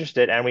who were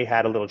interested, and we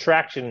had a little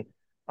traction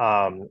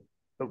um,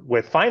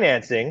 with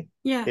financing,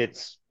 Yeah.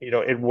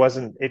 it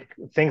wasn't it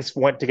things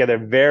went together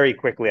very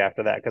quickly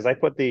after that, because I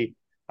put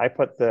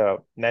the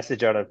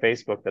message out on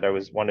Facebook that I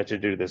was wanted to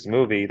do this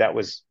movie. That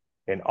was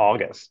in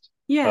August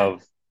Yeah.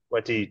 of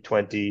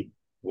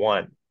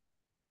 2021.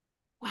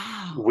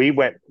 Wow.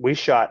 We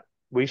shot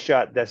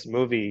this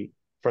movie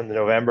from the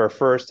November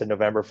 1st to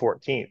November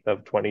 14th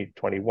of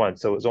 2021.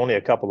 So it was only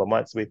a couple of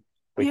months. We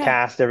Yeah.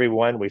 cast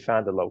everyone, we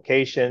found the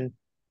location,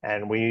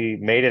 and we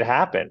made it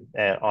happen.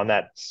 And on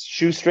that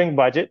shoestring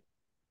budget,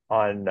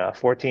 on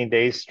 14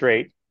 days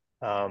straight,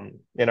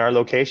 in our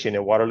location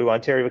in Waterloo,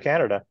 Ontario,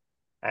 Canada.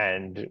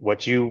 And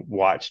what you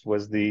watched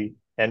was the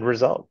end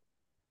result.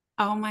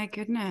 Oh my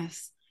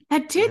goodness.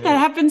 That Mhm.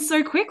 happened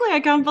so quickly. I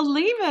can't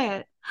believe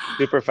it.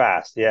 Super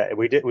fast. Yeah,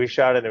 we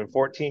shot it in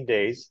 14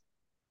 days.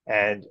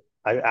 And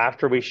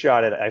after we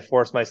shot it, I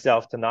forced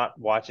myself to not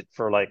watch it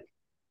for like,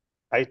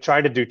 I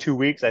tried to do 2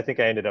 weeks. I think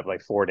I ended up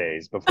like 4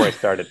 days before I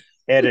started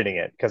editing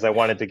it, because I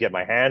wanted to get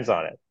my hands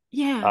on it,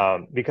 Yeah.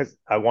 because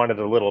I wanted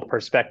a little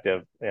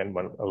perspective and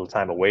a little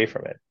time away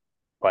from it.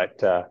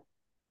 But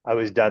I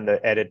was done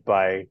the edit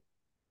by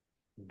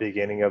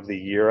beginning of the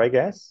year, I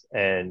guess.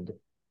 And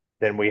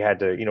then we had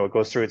to, it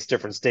goes through its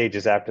different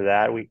stages after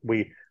that.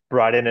 We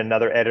brought in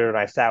another editor, and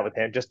I sat with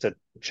him just to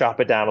chop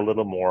it down a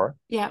little more.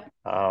 Yeah.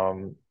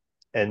 Um,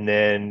 and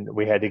then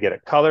we had to get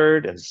it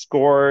colored and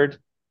scored,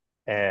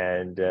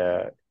 and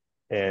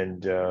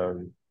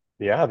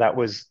yeah, that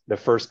was the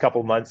first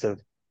couple months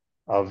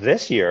of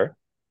this year.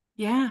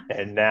 Yeah.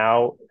 And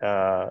now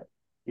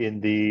in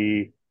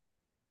the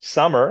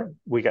summer,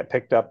 we got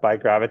picked up by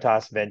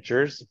Gravitas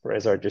Ventures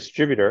as our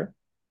distributor,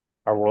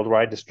 our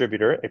worldwide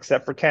distributor,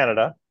 except for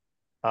Canada,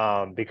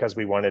 because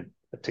we wanted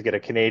to get a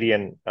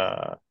Canadian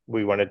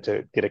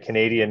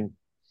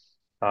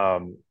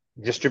um,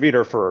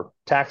 distributor for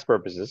tax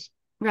purposes.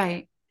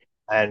 Right.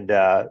 And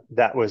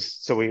that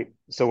was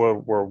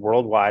we're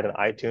worldwide on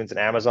iTunes and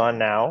Amazon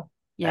now.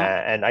 Yeah.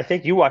 And I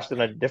think you watched it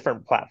on a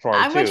different platform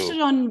I watched too.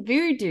 it on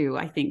Voodoo,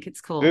 I think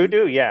it's called.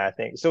 Voodoo, yeah, I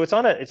think so. It's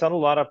on a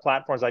lot of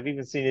platforms. I've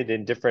even seen it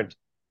in different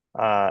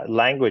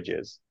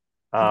languages.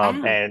 Wow.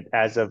 And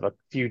as of a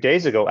few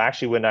days ago,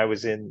 actually, when I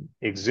was in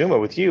Exuma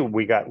with you,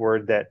 we got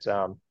word that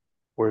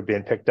we're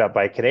being picked up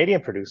by a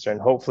Canadian producer,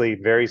 and hopefully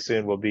very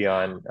soon we'll be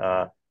on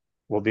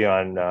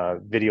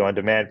video on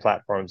demand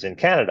platforms in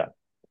Canada.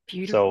 So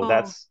Beautiful.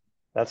 that's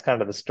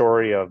kind of the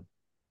story of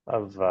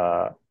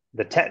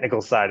the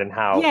technical side and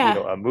how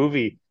Yeah. a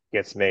movie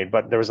gets made.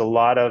 But there was a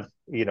lot of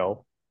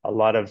a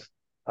lot of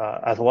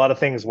a lot of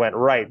things went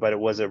right, but it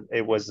was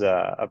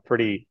a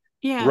pretty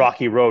Yeah.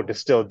 rocky road to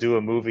still do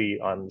a movie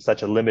on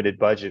such a limited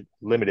budget,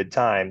 limited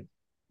time,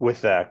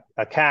 with a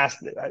cast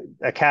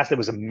that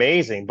was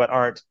amazing, but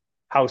aren't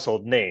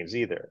household names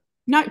either.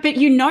 No, but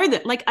you know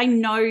that, like, I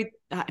know,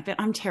 but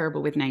I'm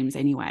terrible with names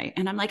anyway.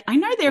 And I'm like, I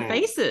know their Mm.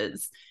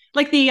 faces.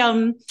 Like the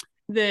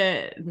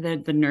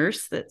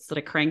nurse that's sort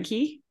of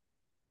cranky.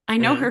 I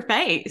know Hmm. her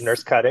face.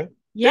 Nurse Cutting. Do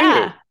you?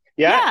 Yeah.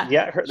 Yeah,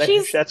 Yeah. yeah.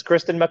 She's That's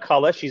Kristen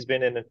McCullough. She's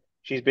been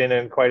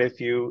in quite a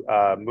few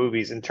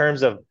movies. In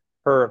terms of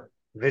her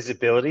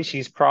visibility,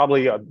 she's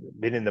probably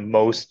been in the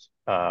most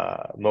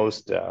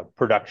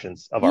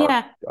productions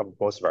yeah, of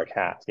most of our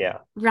cast. Yeah.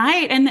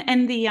 right.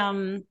 And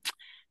the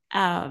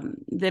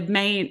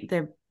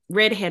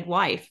redhead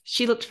wife,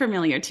 she looked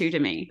familiar too to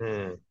me.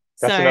 Hmm.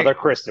 That's So another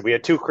Kristen. We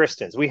had two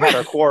Kristens. We had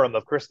our quorum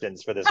of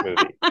Kristens for this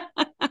movie.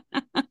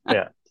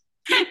 Yeah.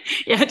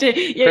 yeah,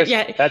 That's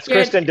yeah,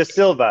 Kristen De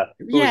Silva,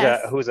 who's a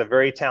yes. who's a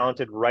very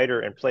talented writer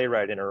and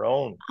playwright in her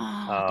own Oh,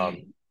 um,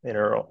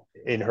 okay.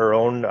 in her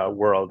own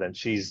world, and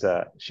she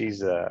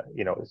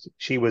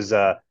was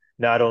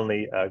not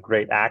only a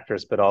great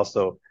actress but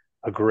also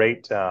a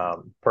great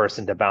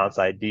person to bounce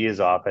ideas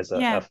off as a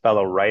Yeah.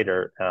 fellow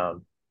writer,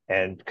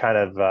 and kind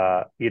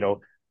of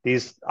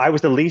these. I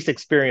was the least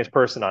experienced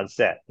person on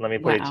set. Let me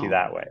put it to you Wow.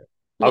 that way.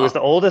 I was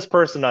Well, the oldest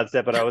person on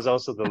set, but I was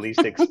also the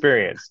least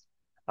experienced,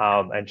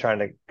 and trying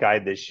to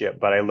guide this ship.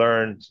 But I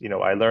learned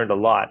a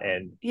lot,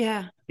 and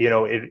yeah.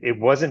 it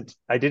wasn't.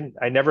 I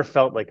never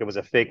felt like it was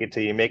a fake it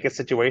till you make it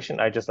situation.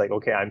 I just like,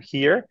 okay, I'm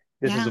here.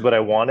 This is Yeah. what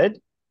I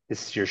wanted.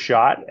 This is your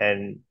shot,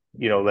 and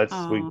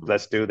Oh.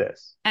 let's do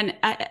this. And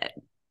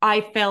I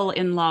fell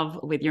in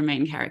love with your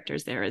main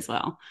characters there as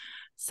well.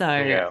 So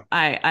Yeah,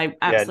 I yeah.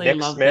 absolutely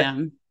love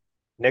them.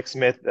 Nick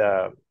Smith.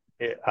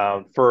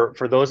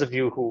 For those of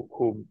you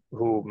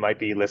who might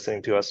be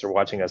listening to us or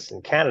watching us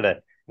in Canada,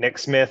 Nick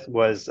Smith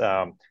was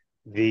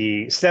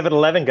the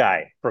 7-Eleven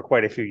guy for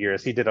quite a few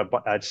years. He did a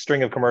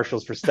string of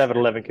commercials for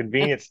 7-Eleven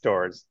convenience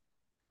stores.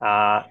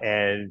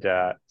 And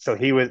so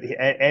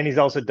and he's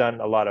also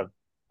done a lot of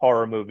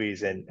horror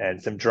movies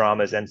and some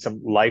dramas and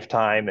some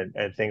Lifetime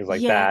and things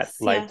like that,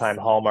 Yes, Lifetime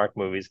yes. Hallmark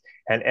movies.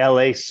 And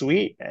L.A.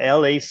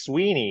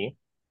 Sweeney,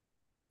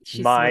 She's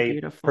so my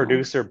beautiful.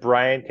 producer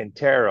Brian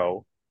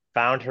Quintero,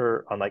 found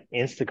her on like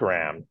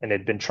Instagram and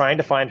had been trying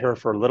to find her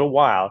for a little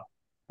while,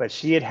 but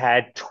she had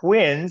had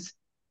twins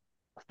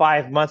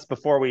 5 months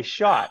before we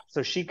shot,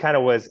 so she kind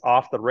of was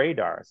off the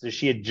radar. So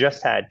she had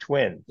just had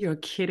twins. You're So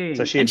kidding.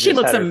 she And had she just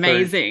looks had her third.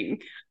 amazing.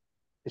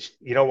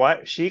 You know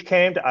what? She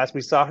came to us.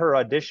 We saw her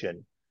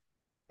audition,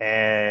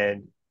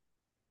 and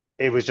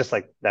it was just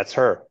like, that's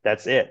her.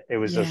 That's it. It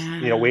was just,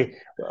 Yeah.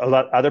 a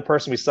lot other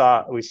person we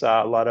saw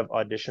a lot of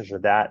auditions for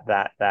that.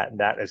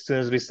 As soon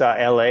as we saw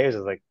LA, it was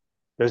like,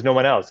 there's no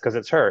one else because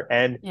it's her.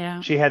 And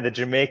Yeah. she had the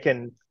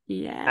Jamaican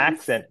Yes.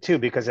 accent too,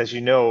 because as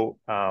you know,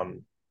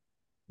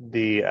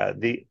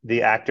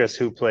 the actress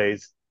who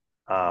plays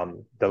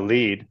the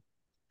lead,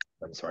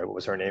 I'm sorry, what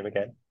was her name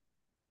again?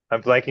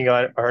 I'm blanking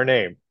on her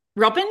name.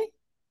 Robin?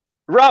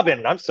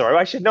 Robin. I'm sorry,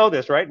 I should know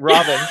this, right?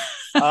 Robin.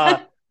 Uh,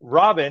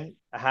 Robin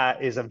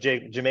is of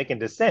Jamaican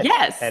descent,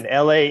 yes. and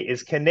LA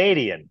is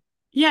Canadian,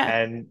 Yeah.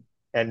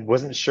 and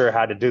wasn't sure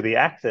how to do the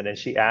accent, and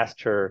she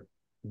asked her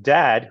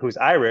dad, who's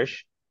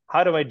Irish,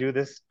 how do I do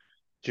this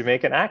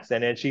Jamaican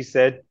accent? And she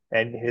said,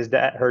 and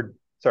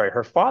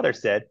her father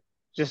said,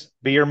 just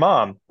be your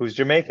mom, who's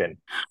Jamaican,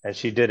 and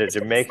she did a So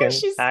Jamaican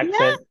she's,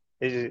 yeah.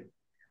 accent.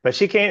 But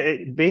she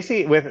came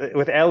basically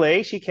with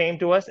LA. She came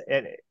to us,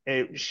 and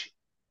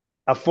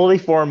a fully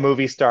formed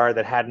movie star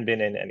that hadn't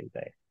been in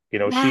anything.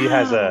 She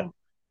has a Wow.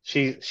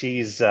 she This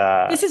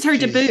is her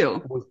she's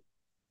debut.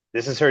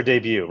 this is her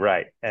debut,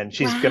 right? And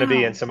she's going to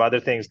be in Wow. some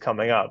other things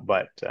coming up,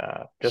 but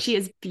She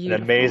just is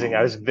an amazing. I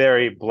beautiful. was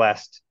very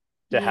blessed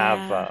to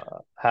Yeah.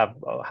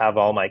 have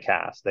all my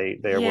cast.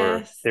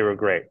 Yes. They were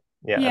great.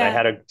 Yeah, and I Yeah.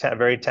 had a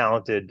very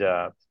talented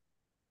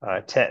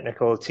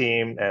technical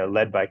team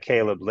led by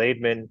Caleb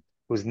Laidman,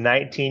 who's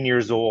 19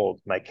 years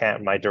old.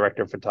 My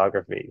director of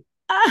photography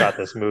shot Ah,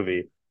 this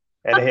movie,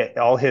 and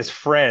all his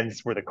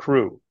friends were the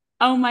crew,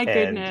 oh my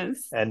and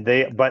goodness.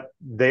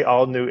 they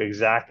all knew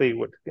exactly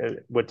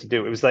what to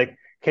do. It was like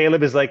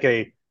Caleb is like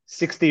a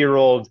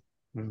 60-year-old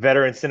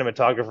veteran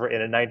cinematographer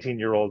in a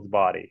 19-year-old's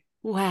body.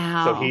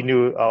 So he Wow.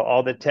 knew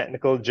all the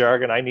technical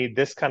jargon. I need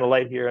this kind of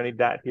light here. I need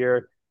that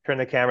here. Turn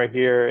the camera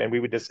here, and we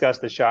would discuss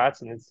the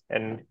shots,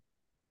 and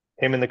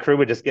him and the crew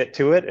would just get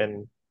to it,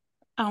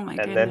 Oh my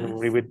and then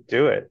we goodness. would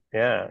do it.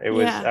 Yeah, it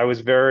was. Yeah. I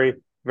was very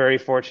very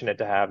fortunate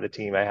to have the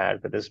team I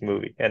had for this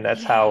movie, and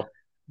Yeah.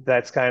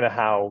 that's kind of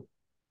how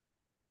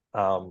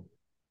um,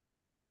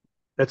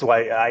 that's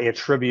why I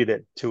attribute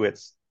it to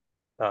its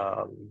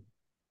um,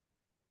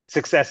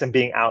 success and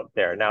being out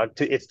there. Now,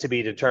 it's to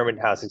be determined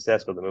how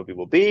successful the movie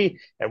will be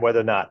and whether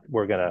or not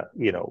we're gonna,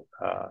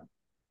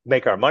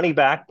 make our money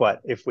back.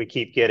 But if we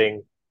keep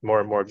getting more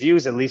and more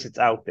views, at least it's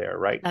out there,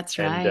 right? That's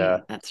And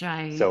right. That's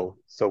right. so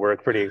we're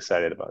pretty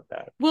excited about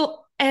that.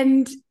 Well,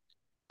 and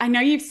I know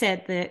you've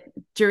said that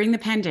during the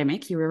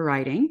pandemic you were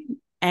writing.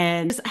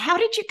 And how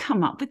did you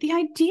come up with the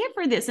idea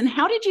for this? And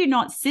how did you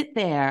not sit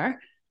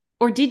there,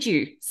 or did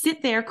you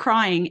sit there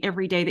crying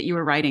every day that you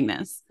were writing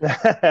this?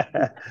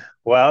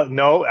 Well,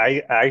 no,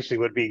 I actually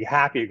would be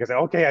happy because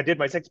okay, I did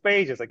my 6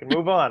 pages. I can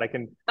move on. I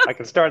can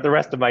start the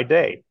rest of my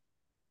day.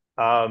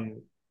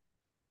 Um,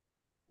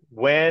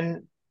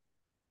 when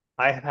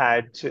I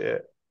had to,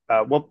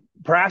 well,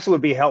 perhaps it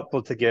would be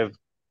helpful to give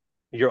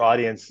your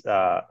audience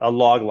a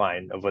log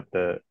line of what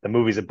the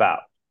movie's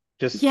about,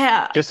 just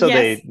Yeah, just so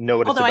yes. they know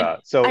what it's Although about.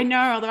 I So,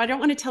 know, although I don't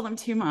want to tell them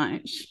too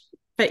much.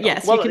 But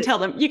yes, you well, can tell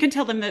them. You can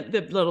tell them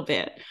the little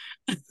bit.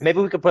 maybe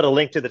we could put a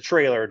link to the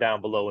trailer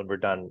down below when we're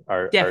done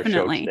our show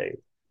Definitely. today.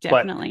 But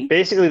Definitely.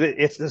 basically,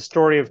 it's the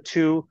story of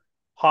two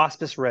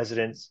hospice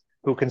residents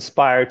who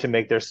conspire to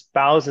make their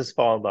spouses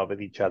fall in love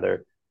with each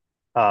other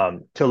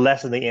to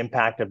lessen the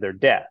impact of their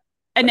death.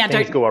 And But now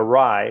things don't, go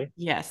awry.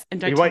 yes, and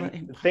don't You tell might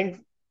them. things.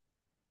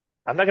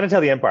 I'm not going to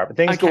tell the end part, but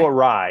things go Okay.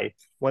 awry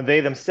when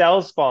they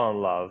themselves fall in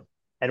love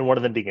and one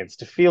of them begins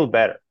to feel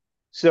better.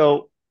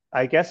 So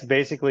I guess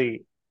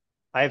basically,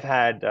 I've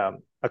had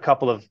a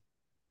couple of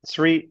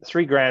three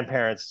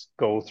grandparents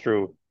go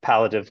through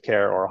palliative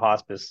care or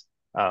hospice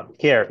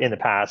care in the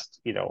past,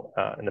 in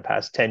the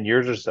past 10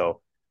 years or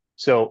so.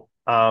 So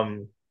I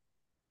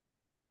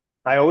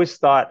always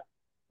thought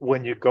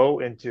when you go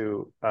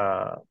into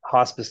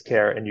hospice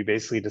care and you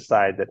basically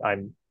decide that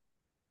I'm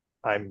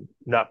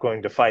not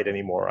going to fight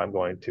anymore. I'm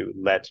going to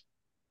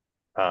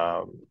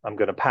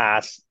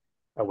pass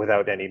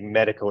without any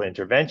medical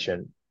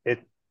intervention.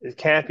 It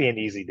can't be an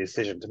easy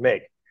decision to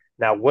make.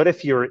 Now, what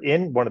if you're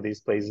in one of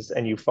these places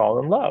and you fall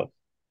in love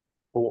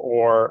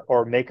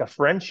or make a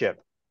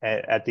friendship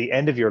at the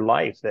end of your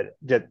life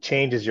that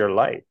changes your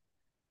life?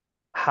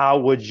 How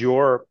would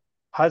your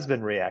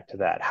husband react to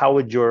that? How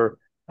would your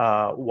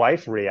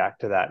wife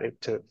react to that?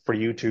 For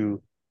you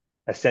to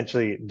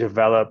essentially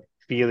develop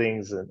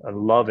feelings and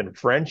love and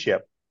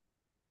friendship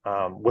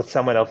with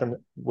someone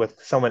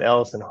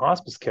else in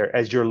hospice care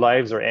as your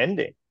lives are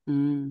ending.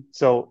 Mm,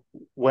 So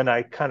when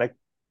I kind of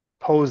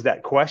posed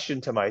that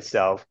question to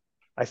myself,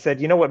 I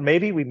said, you know what?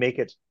 Maybe we make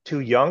it two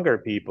younger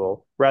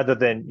people rather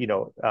than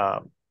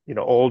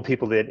old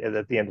people that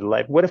at the end of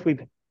life. What if we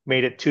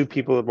made it two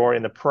people more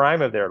in the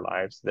prime of their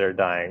lives that are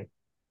dying?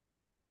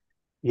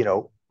 You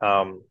know,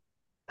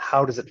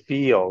 how does it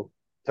feel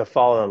to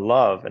fall in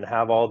love and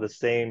have all the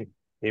same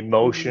mm,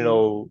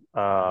 emotional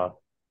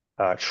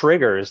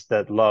triggers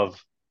that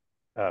love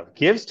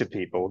gives to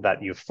people,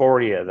 that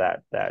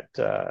euphoria,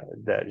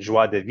 that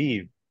joie de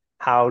vivre?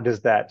 How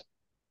does that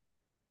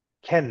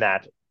can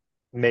that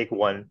make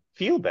one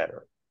feel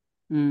better?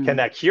 Can mm,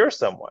 that cure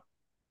someone?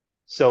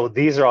 So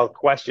these are all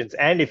questions.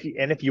 And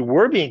if you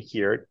were being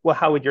cured, well,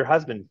 how would your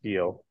husband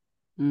feel?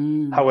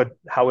 mm.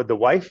 How would the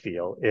wife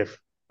feel if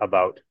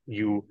about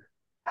you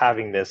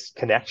having this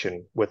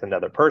connection with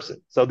another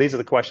person? So these are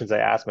the questions I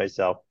asked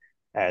myself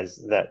as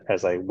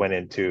I went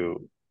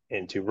into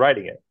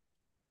writing it.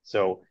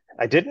 So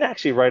I didn't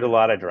actually write a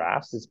lot of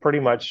drafts. It's pretty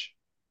much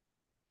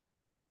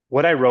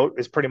what I wrote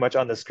is pretty much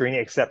on the screen,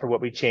 except for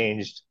what we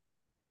changed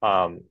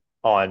on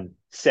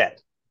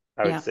set.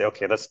 I would Yeah. say,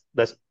 okay, let's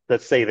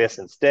say this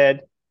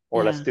instead,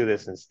 or let's Yeah. do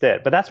this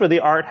instead. But that's where the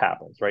art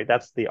happens, right?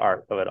 That's the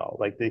art of it all.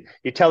 Like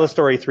you tell a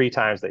story 3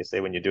 times. They say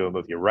when you do a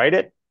movie, you write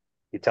it,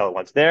 you tell it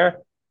once there.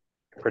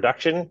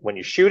 Production, when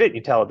you shoot it,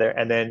 you tell it there,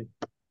 and then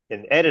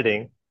in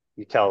editing,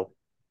 you tell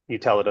you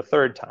tell it a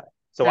third time.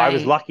 So I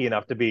was Right. lucky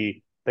enough to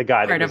be the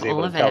guy that Part of was all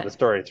able to of tell the it.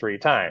 story 3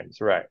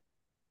 times, right?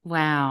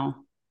 Wow.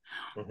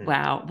 Mm-hmm.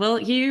 Wow. Well,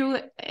 you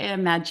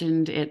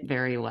imagined it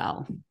very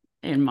well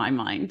in my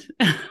mind.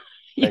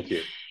 you, Thank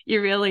you.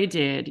 you really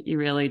did. You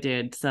really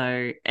did.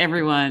 So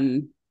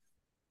everyone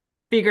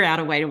figure out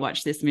a way to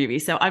watch this movie.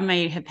 So I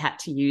may have had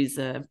to use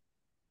a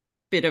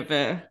bit of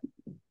a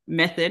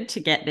method to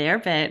get there,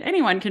 but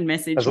anyone can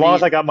message As long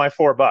as me. I got my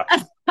 $4.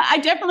 I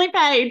definitely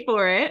paid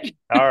for it.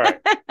 All right.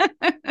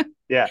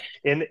 Yeah.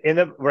 In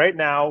the right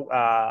now,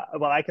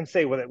 well, I can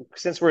say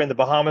since we're in the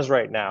Bahamas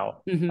right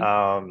now,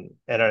 Mm-hmm.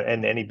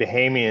 and any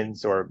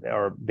Bahamians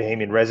or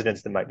Bahamian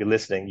residents that might be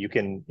listening, you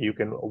can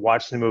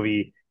watch the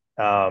movie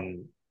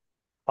on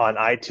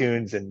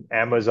iTunes and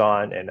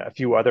Amazon and a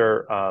few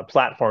other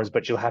platforms,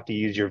 but you'll have to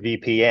use your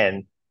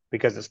VPN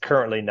because it's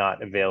currently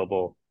not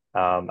available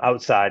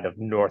outside of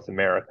North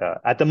America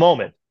at the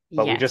moment.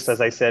 but we just, Yes.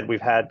 as I said,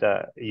 we've had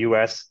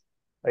US.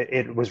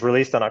 It was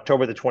released on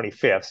October the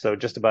 25th, so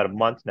just about a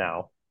month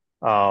now.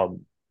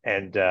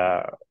 And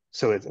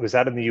so it was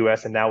out in the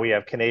US, and now we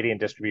have Canadian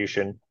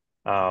distribution,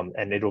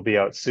 and it'll be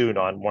out soon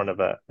on one of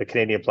the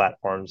Canadian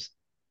platforms.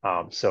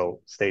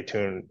 So stay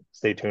tuned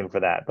for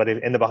that. But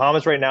in the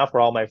Bahamas right now, for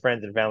all my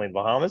friends and family in the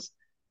Bahamas,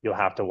 you'll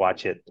have to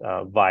watch it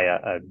via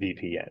a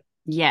VPN.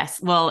 Yes,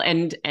 well,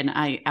 and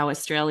our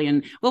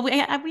Australian, well, we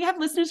have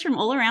listeners from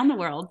all around the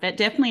world, but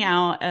definitely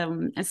our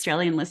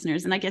Australian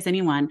listeners, and I guess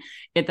anyone.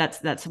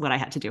 That's what I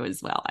had to do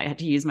as well. I had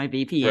to use my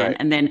VPN, Right.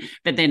 and then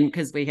but then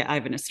because I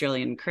have an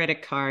Australian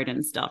credit card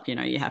and stuff,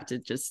 you have to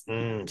just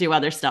Mm. do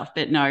other stuff.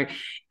 But no,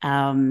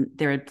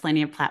 there are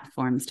plenty of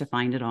platforms to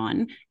find it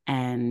on,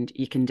 and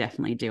you can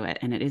definitely do it,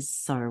 and it is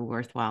so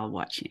worthwhile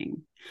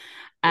watching.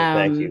 Well,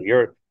 thank you.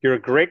 Um, You're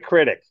a great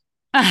critic.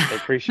 I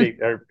appreciate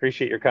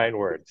your kind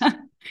words.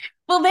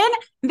 Well,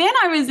 then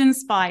I was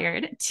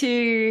inspired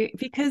to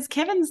because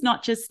Kevin's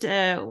not just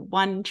a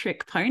one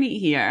trick pony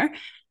here.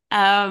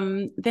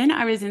 Then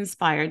I was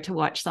inspired to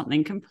watch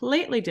something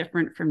completely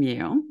different from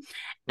you.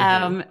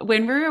 Hmm.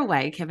 When we were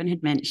away, Kevin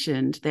had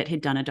mentioned that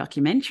he'd done a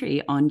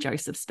documentary on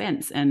Joseph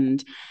Spence,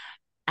 and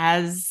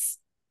as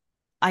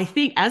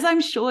as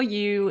I'm sure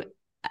you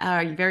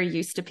are very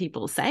used to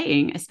people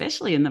saying,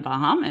 especially in the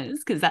Bahamas,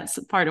 because that's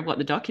part of what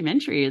the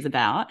documentary is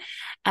about.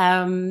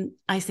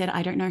 I said,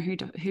 I don't know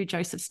who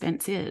Joseph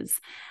Spence is.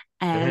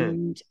 Hmm.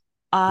 And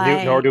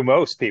Nor I, do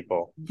most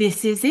people,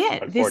 this is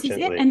it. This is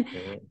it.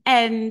 unfortunately.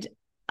 And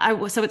I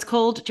was, so it's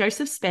called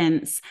Joseph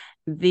Spence,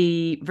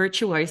 the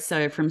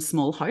virtuoso from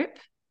Small Hope.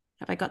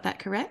 Have I got that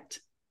correct?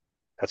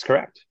 That's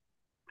correct.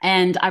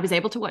 And I was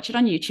able to watch it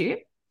on YouTube.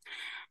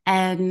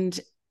 And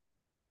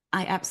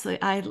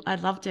I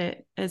loved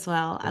it as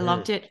well. I Hmm.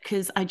 loved it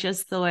because I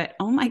just thought,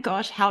 oh my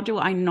gosh, how do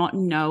I not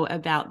know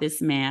about this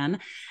man?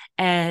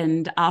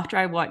 And after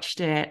I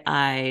watched it,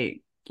 I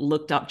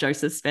looked up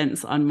Joseph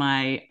Spence on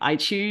my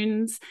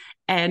iTunes,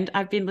 and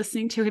I've been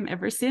listening to him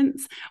ever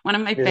since. One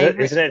of my favorite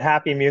Isn't it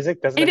happy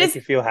music? Doesn't it it make is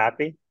you feel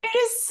happy? it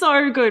is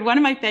so good. One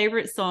of my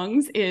favorite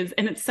songs is,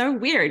 and it's so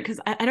weird because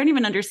I don't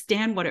even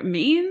understand what it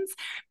means,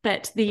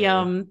 but the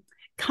Mm.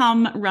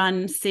 Come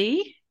Run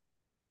See,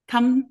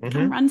 come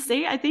Hmm. run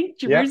see, I think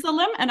Yeah.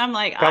 Jerusalem. And I'm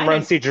like, Come I run,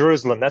 don't see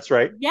Jerusalem. That's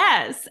right.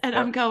 yes. And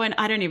Yeah. I'm going,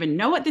 I don't even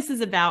know what this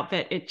is about,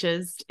 but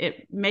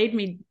it made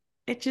me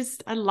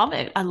I love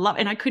it. I love,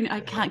 and I Hmm.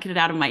 can't get it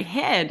out of my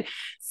head.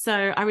 So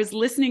I was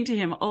listening to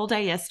him all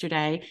day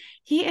yesterday.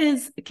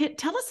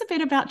 Tell us a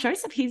bit about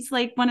Joseph. He's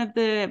like one of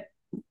the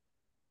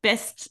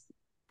best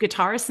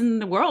guitarists in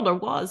the world, or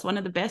was one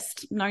of the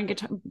best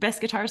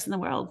guitarists in the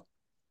world.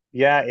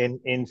 Yeah.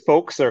 In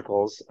folk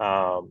circles,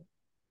 a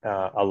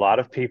lot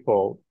of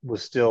people will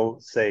still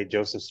say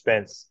Joseph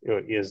Spence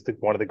is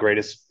one of the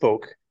greatest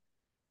folk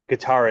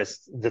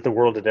guitarists that the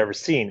world had ever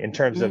seen in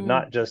terms of Mm,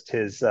 not just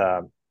his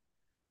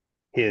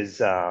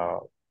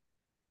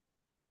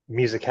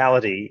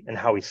musicality and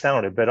how he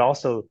sounded, but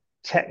also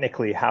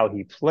technically how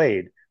he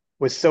played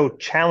was so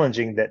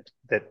challenging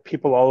that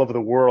people all over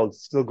the world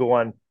still go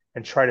on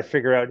and try to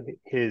figure out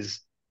his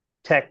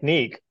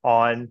technique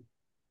on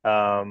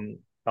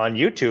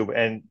YouTube,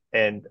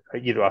 and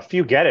a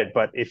few get it,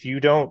 but if you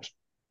don't,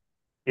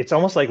 it's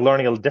almost like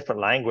learning a different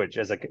language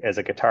as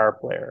a guitar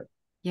player.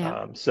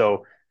 yeah.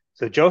 So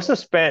Joseph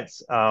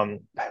Spence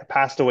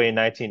passed away in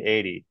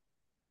 1980,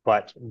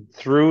 but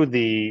through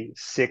the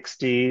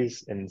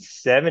 60s and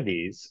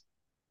 70s,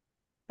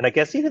 and I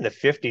guess even the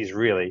 50s,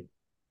 really,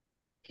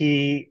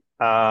 he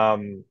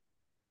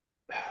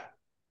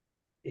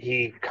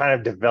he kind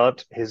of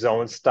developed his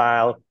own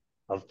style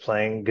of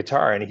playing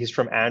guitar. And he's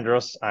from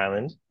Andros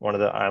Island, one of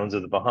the islands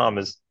of the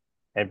Bahamas.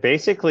 And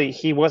basically,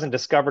 he wasn't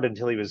discovered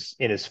until he was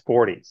in his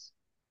 40s.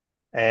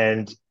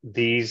 And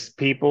these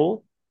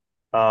people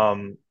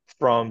um,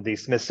 from the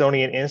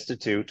Smithsonian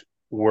Institute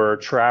were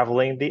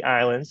traveling the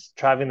islands,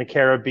 traveling the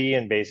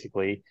Caribbean,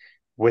 basically,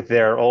 with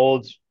their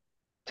old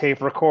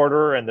tape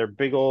recorder and their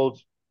big old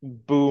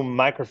boom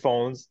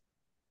microphones,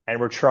 and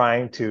were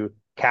trying to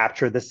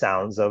capture the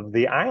sounds of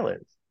the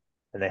islands.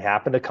 And they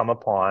happened to come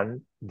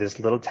upon this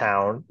little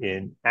town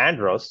in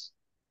Andros,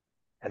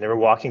 and they were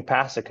walking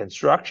past a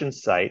construction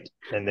site,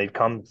 and they'd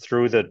come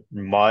through the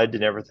mud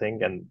and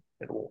everything,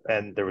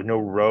 and there were no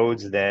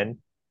roads then,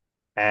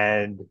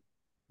 and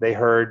they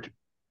heard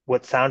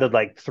what sounded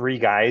like three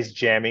guys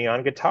jamming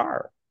on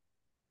guitar.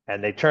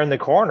 And they turned the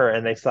corner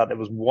and they saw there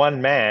was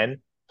one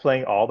man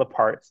playing all the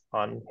parts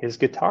on his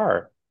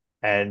guitar.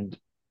 And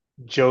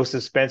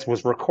Joseph Spence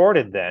was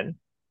recorded then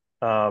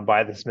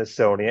by the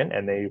Smithsonian,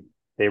 and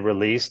they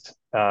released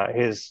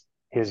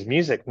his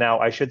music. Now,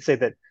 I should say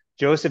that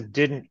Joseph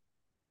didn't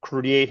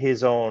create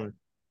his own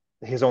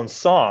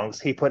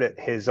songs. He put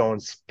his own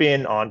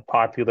spin on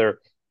popular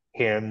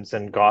hymns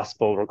and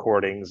gospel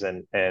recordings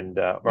and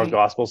or Right.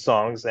 gospel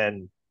songs,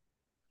 and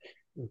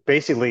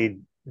basically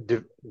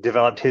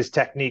developed his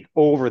technique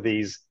over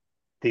these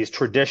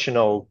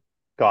traditional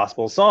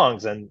gospel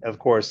songs. And of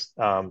course,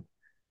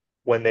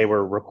 when they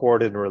were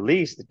recorded and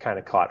released, it kind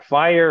of caught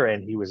fire,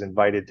 and he was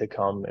invited to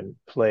come and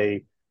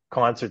play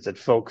concerts at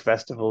folk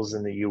festivals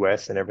in the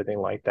US and everything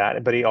like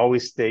that. But he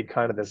always stayed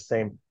kind of the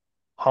same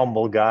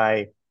humble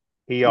guy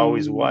he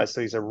always Mm, was.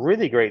 So he's a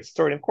really great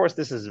story. And of course,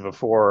 this is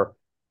before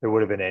there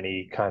would have been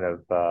any kind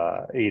of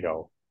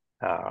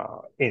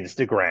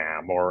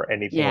Instagram or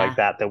anything like yeah.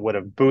 that that would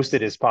have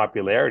boosted his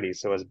popularity.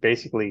 So it's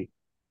basically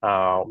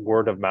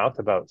word of mouth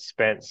about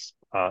Spence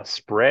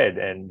spread.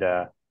 And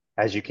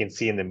as you can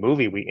see in the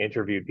movie, we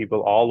interviewed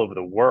people all over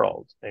the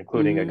world,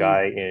 including a Mm,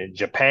 guy in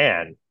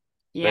Japan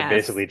that yes.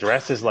 basically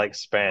dresses like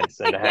Spence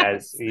and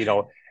has, Yes.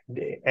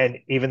 and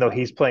even though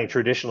he's playing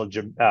traditional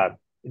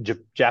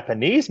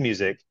Japanese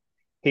music,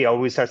 he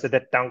always starts with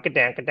that donka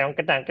donka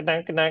donka donka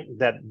donka donka,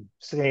 that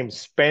same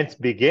Spence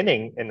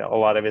beginning in a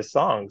lot of his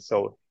songs.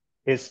 So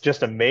it's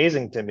just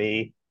amazing to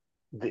me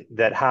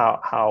that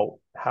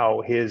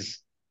how his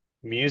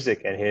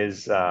music and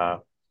his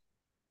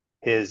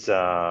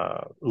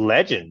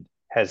legend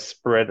has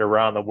spread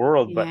around the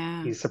world, but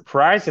Yeah. he's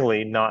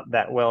surprisingly not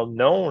that well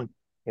known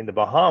in the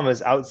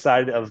Bahamas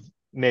outside of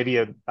maybe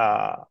a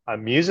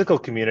musical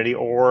community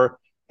or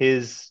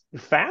his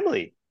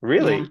family. Yeah.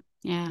 Really,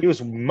 Yeah. he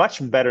was much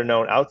better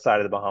known outside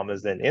of the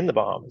Bahamas than in the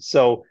Bahamas.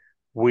 So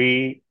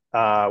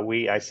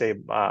I say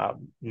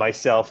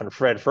myself and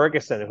Fred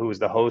Ferguson, who is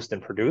the host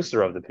and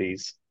producer of the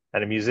piece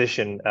and a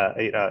musician,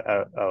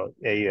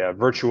 a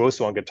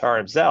virtuoso on guitar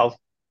himself,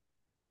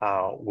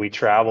 we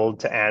traveled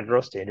to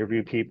Andros to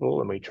interview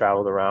people, and we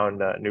traveled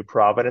around New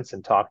Providence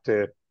and talked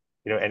to,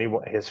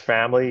 anyone, his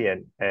family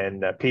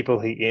and people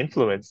he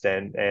influenced,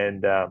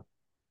 and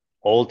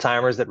old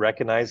timers that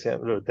recognize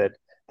him,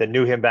 that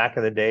knew him back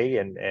in the day,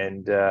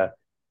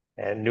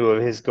 and knew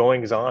of his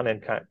goings on,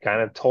 and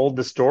kind of told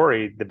the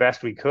story the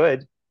best we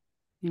could,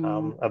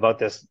 Mm, about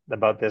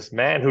this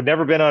man who'd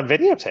never been on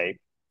videotape.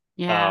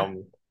 yeah.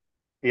 Um,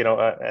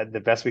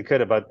 the best we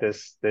could about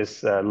this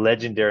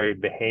legendary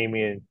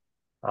Bahamian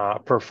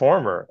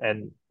performer,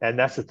 and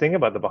that's the thing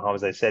about the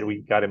Bahamas. I said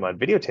we got him on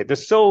videotape.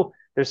 There's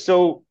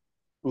so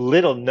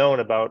little known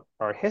about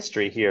our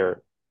history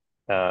here,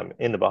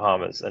 in the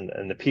Bahamas,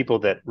 and the people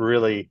that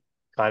really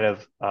kind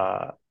of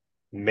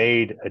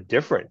made a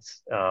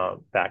difference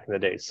back in the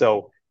day.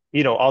 So,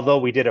 although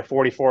we did a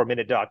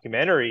 44-minute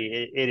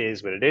documentary, it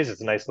is what it is.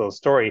 It's a nice little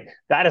story.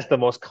 That is the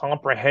most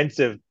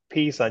comprehensive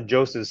piece on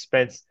Joseph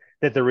Spence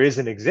that there is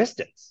in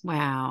existence,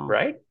 Wow.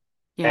 right?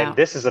 And Yeah.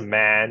 this is a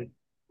man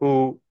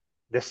who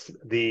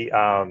the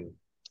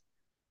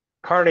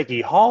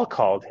Carnegie Hall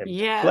called him to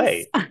Yes.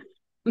 play, I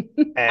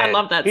and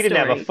love that he didn't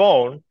have a story.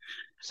 phone,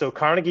 so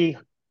Carnegie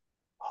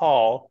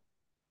Hall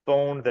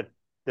phoned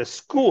the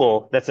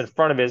school that's in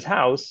front of his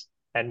house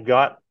and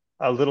got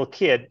a little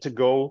kid to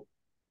go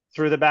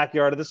through the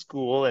backyard of the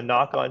school and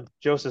knock on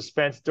Joseph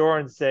Spence's door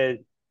and said,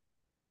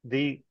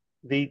 the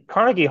the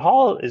Carnegie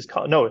Hall is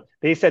called. No,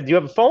 they said, "Do you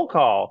have a phone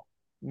call,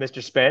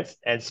 Mr. Spence?"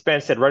 And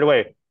Spence said right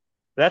away,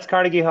 "That's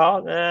Carnegie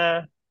Hall.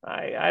 Nah,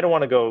 I don't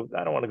want to go.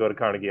 I don't want to go to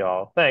Carnegie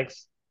Hall.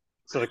 Thanks."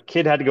 So the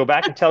kid had to go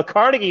back and tell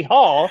Carnegie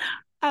Hall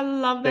I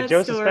love that that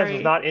Joseph Spence was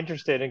story. not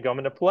interested in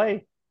coming to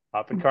play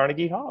up at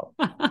Carnegie Hall.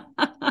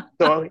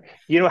 So,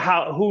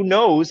 how, who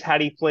knows,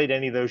 had he played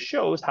any of those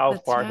shows, how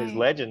That's far his right.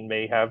 legend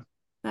may have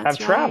That's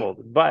right.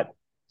 traveled. But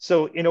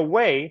so in a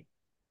way,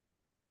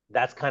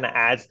 that's kind of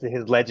adds to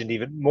his legend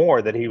even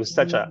more, that he was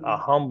such a Mm,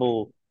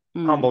 humble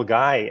mm,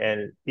 guy.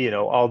 And,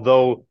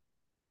 although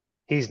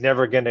he's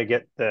never going to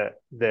get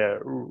the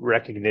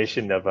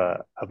recognition of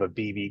a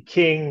BB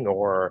King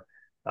or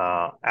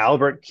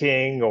Albert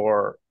King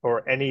or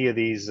any of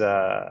these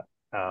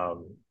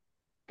um,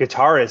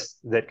 guitarists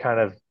that kind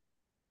of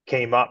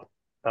came up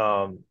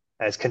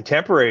as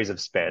contemporaries of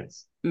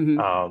Spence. mhm.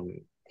 Um,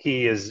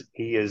 he is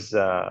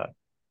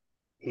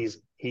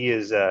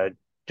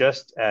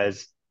just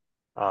as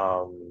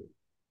um,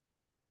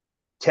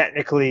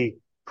 technically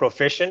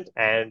proficient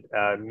and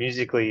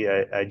musically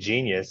a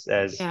genius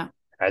Yeah.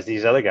 as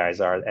these other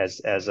guys are,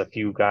 as a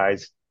few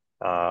guys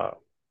uh,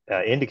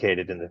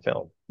 indicated in the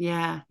film.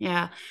 Yeah,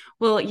 yeah.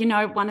 Well,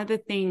 one of the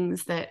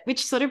things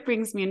which sort of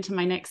brings me into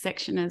my next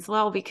section as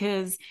well,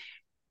 because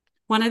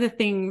one of the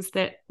things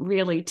that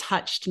really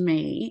touched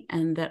me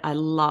and that I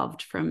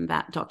loved from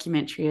that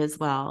documentary as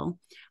well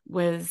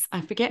was,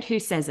 I forget who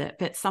says it,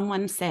 but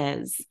someone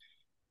says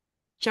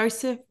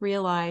Joseph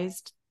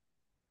realized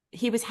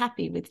he was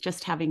happy with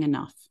just having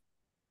enough.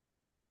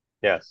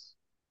 Yes.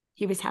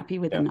 He was happy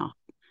with Yeah. enough.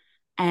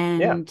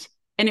 Yeah.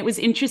 And it was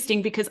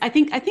interesting because I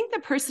think the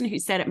person who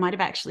said it might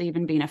have actually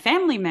even been a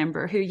family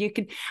member who you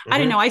could, I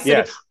don't know,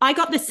 Yes. I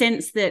got the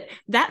sense that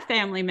that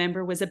family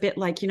member was a bit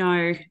like,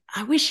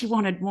 I wish he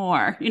wanted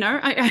more,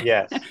 Yes.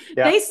 Yeah.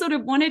 they sort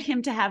of wanted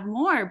him to have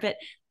more, but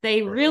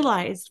they Mhm.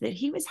 realized that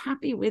he was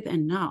happy with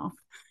enough.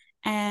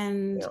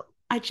 And Yeah.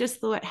 I just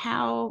thought,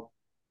 how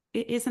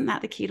isn't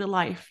that the key to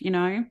life,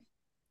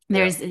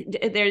 Yeah.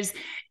 there's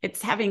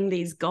it's having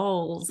these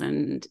goals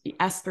and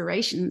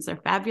aspirations are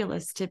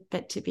fabulous,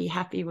 but to be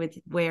happy with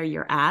where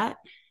you're at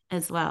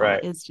as well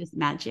Right. is just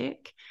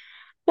magic.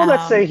 Well,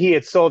 let's say he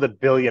had sold 1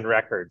 billion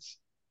records.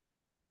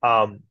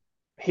 Um,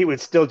 he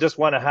would still just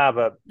want to have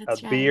a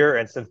That's right. beer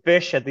and some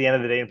fish at the end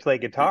of the day and play That's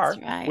guitar,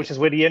 which right. is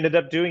what he ended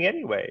up doing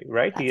anyway,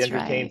 right? He That's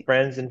entertained right.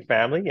 friends and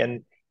family,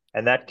 and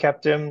that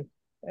kept him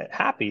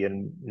happy.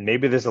 And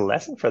maybe there's a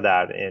lesson for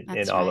that in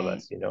That's all of right.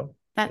 us, you know. You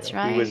That's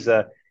know, he was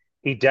right.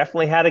 he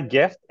definitely had a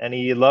gift, and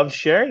he loved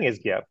sharing his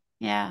gift.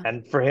 Yeah.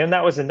 And for him,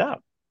 that was enough.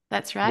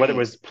 That's Whether it right.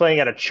 was playing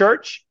at a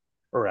church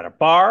or at a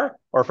bar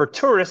or for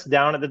tourists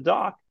down at the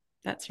dock,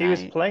 That's he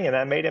was right. playing, and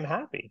that made him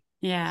happy.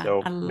 Yeah. I So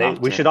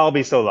loved we should it. all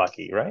be so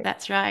lucky, right?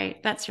 That's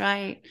right. That's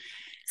right.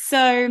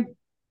 So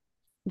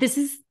this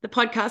is the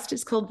podcast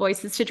is called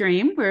Voices to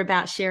Dream. We're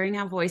about sharing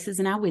our voices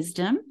and our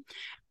wisdom,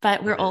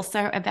 but we're Mhm.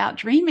 also about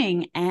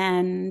dreaming.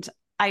 And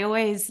I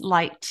always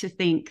like to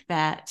think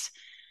that,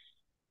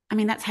 I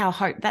mean, that's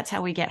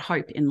how we get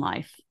hope in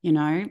life,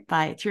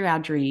 by through our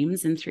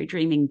dreams and through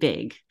dreaming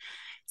big. Mhm.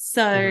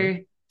 So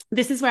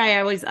this is where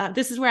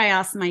I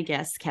ask my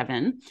guests,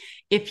 Kevin,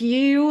 if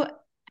you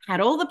had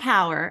all the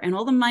power and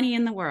all the money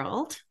in the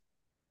world,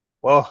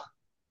 Well,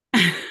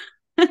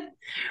 but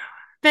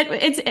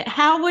it's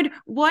how would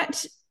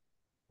what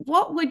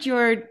would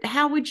your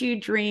how would you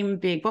dream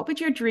big? What would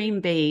your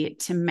dream be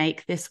to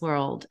make this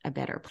world a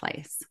better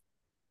place?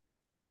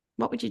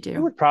 What would you I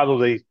do? would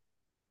probably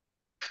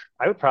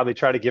I would probably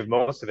try to give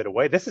most of it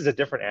away. This is a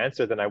different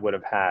answer than I would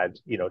have had,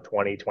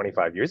 20,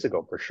 25 years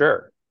ago for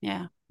sure.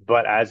 Yeah.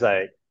 But as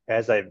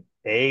I've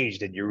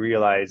aged and you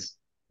realize,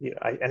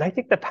 and I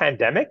think the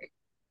pandemic,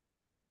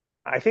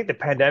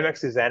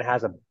 Suzanne,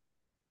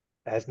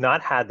 has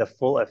not had the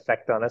full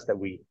effect on us that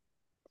we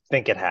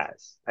think it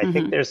has. I think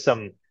Mm-hmm. there's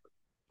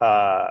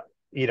uh,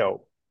 you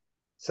know,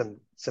 some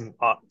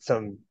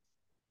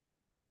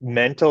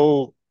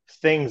mental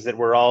things that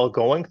we're all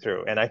going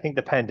through, and I think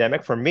the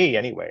pandemic, for me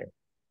anyway,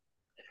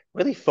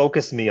 really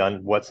focused me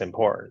on what's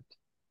important.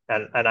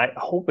 And I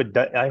hope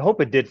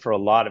it did for a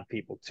lot of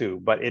people too,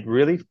 but it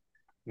really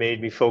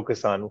made me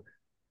focus on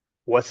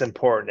what's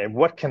important and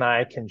what can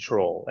I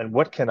control and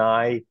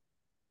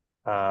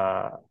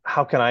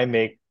how can I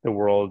make the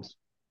world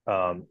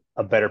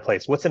a better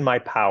place? What's in my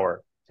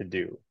power to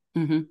do?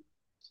 Mm-hmm.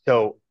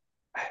 So,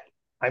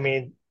 I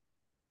mean,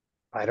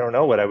 I don't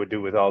know what I would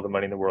do with all the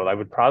money in the world. I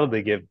would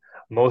probably give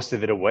most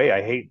of it away.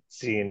 I hate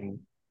seeing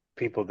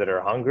people that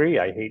are hungry.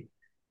 I hate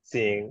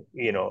seeing,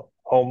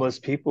 homeless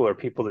people or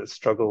people that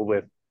struggle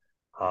with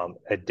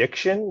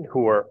addiction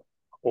who are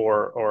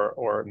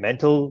or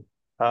mental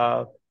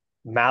uh,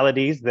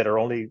 maladies that are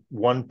only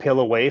one pill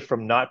away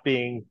from not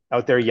being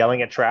out there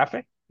yelling at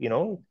traffic.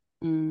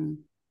 Mm.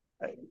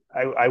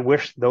 I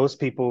wish those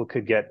people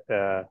could get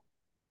the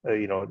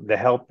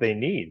help they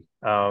need.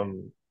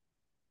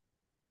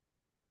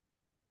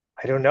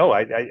 I don't know.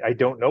 I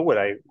don't know what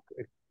I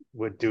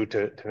would do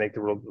to make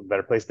the world a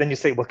better place. Then you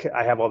say, well,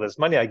 I have all this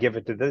money, I give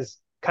it to this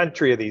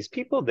country or these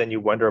people. Then you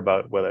wonder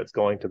about whether it's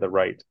going to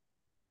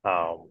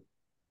um,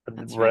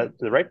 That's right.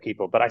 the right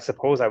people. But I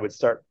suppose I would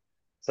start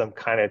some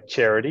kind of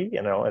charity.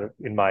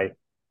 In my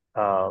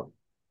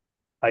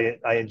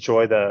I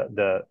enjoy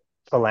the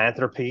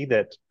philanthropy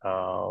that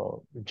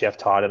Jeff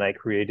Todd and I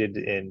created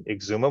in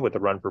Exuma with the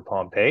Run for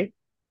Pompeii,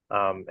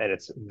 and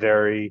it's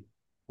very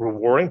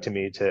rewarding to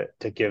me to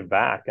give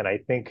back. And I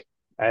think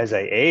as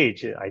I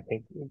age, I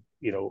think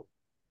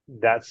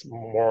that's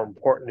more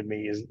important to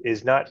me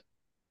is not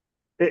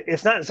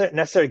it's not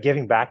necessarily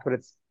giving back, but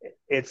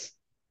it's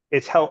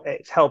it's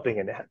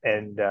helping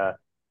and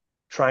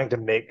trying to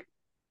make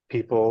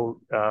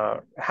people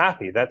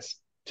happy. That's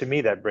to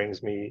me that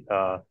brings me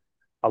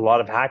a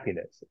lot of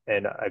happiness.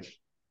 And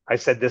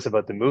I've said this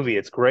about the movie.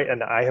 It's great,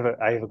 and I have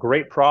a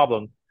great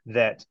problem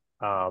that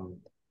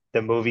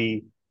the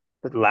movie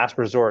The Last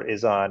Resort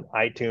is on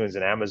iTunes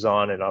and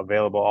Amazon and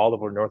available all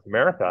over North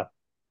America,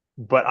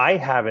 but I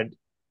haven't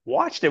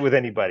watched it with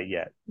anybody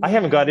yet. I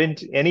haven't got Yeah.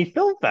 into any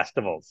film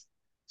festivals.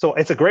 So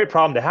it's a great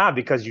problem to have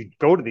because you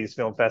go to these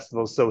film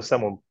festivals so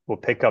someone will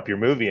pick up your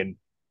movie and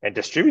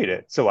distribute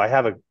it. So I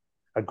have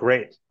a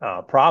great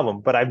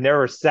problem, but I've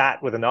never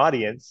sat with an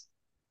audience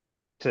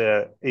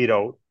to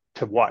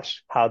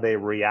watch how they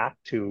react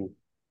to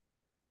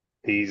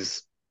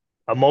these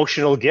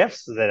emotional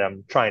gifts that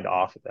I'm trying to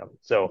offer them.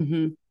 So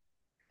Mm-hmm.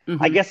 I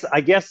Mm-hmm. guess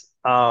I guess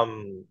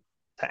to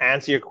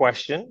answer your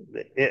question,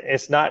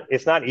 it's not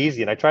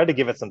easy, and I tried to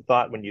give it some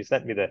thought when you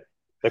sent me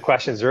the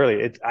questions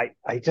earlier.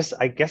 I guess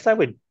I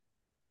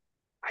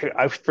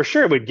for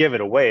sure would give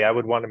it away. I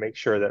would want to make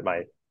sure that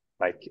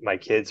my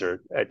kids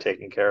are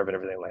taken care of and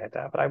everything like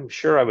that. But I'm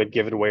sure I would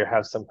give it away or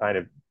have some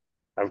kind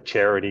of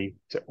charity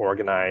to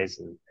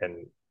organize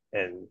and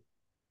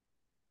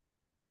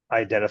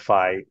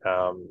identify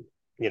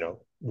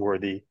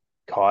worthy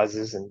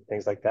causes and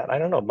things like that. I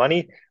don't know.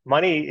 Money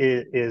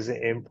is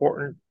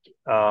important,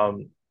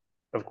 um,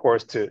 of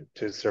course, to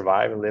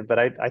survive and live, but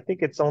I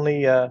think it's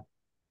only a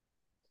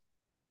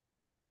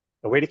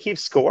way to keep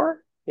score,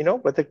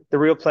 but the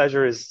real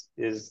pleasure is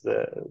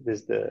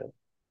the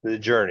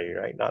journey,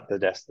 right? Not the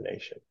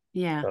destination.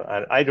 Yeah. So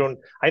I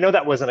know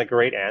that wasn't a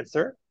great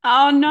answer,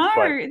 Oh no,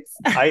 but it's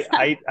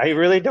I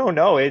really don't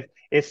know.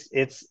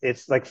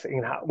 It's like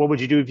saying, what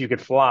would you do if you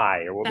could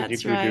fly, or what would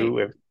that's you right. do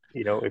if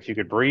if you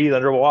could breathe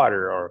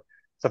underwater or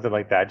something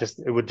like that.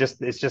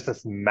 It's just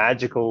this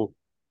magical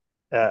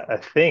a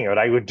thing. But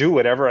I would do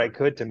whatever I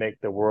could to make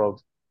the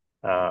world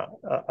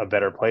a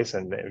better place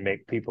and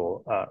make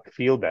people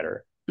feel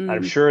better.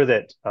 I'm Mm, sure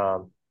that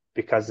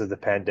because of the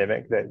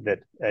pandemic, that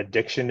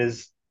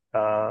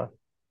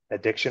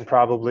addiction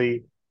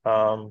probably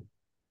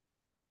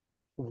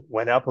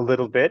went up a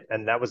little bit,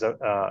 and that was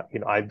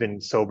I've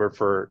been sober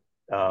for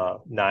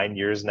 9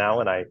 years now,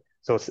 and I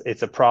so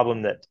it's a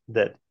problem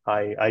that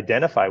I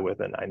identify with,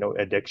 and I know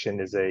addiction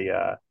is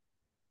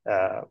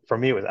for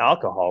me it was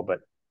alcohol, but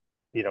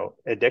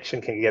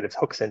addiction can get its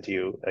hooks into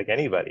you like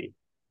anybody,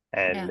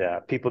 and yeah.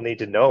 people need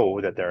to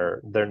know that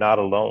they're not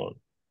alone,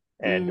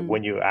 and Mm,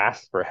 when you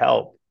ask for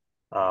help,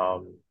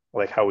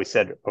 like how we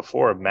said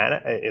before,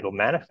 it'll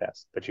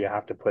manifest, but you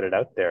have to put it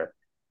out there.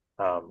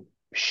 um,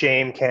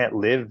 Shame can't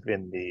live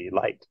in the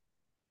light.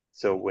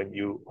 So when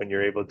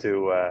you're able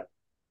to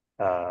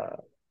uh,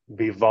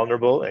 be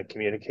vulnerable and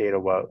communicate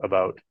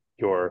about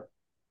your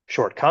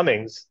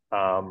shortcomings,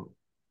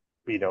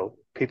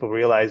 people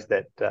realize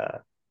that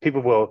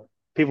people will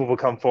people will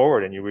come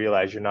forward, and you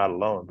realize you're not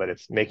alone. But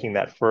it's making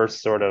that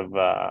first sort of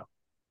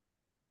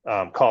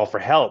call for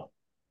help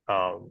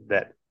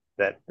that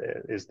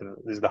is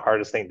the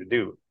hardest thing to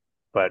do.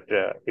 But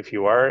if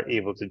you are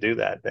able to do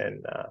that,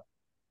 then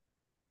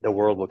the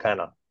world will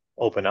kind of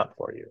open up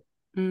for you.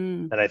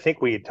 mm, And I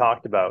think we had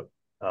talked about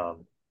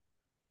um,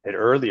 it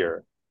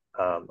earlier.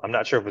 I'm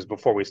not sure if it was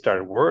before we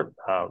started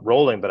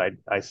rolling, but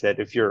I said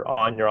if you're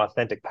on your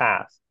authentic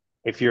path,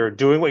 if you're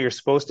doing what you're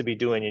supposed to be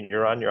doing and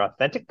you're on your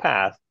authentic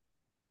path,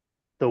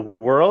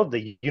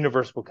 the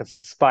universe will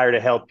conspire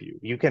to help you.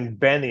 You can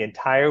bend the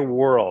entire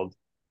world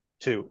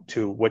to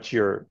what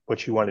you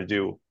want to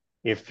do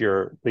if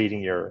you're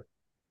leading your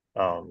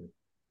um,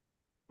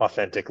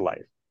 authentic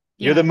life.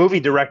 You're the yeah, movie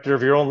director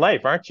of your own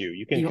life, aren't you?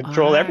 You can you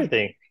control are.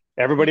 everything.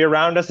 Everybody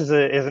around us is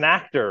an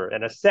actor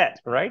and a set,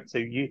 right? So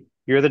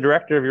you're the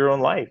director of your own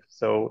life.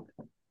 So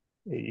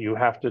you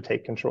have to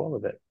take control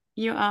of it.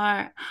 You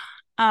are.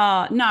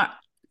 Oh, no,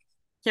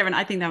 Kevin,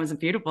 I think that was a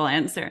beautiful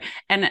answer.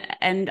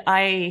 And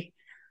I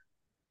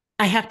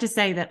have to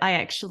say that I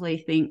actually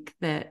think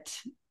that,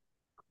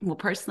 well,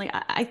 personally,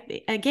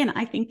 again,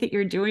 I think that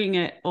you're doing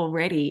it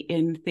already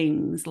in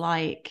things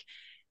like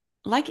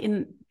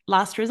in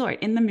Last Resort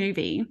in the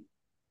movie,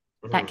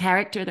 that Mm-hmm.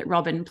 character that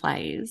Robin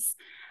plays.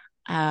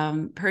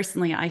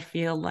 Personally, I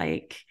feel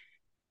like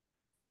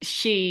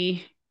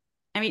she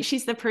I mean,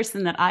 she's the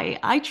person that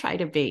I try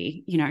to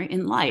be,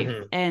 in life,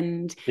 Mm-hmm.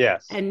 and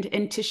Yes.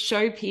 and to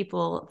show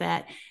people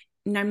that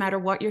no matter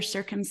what your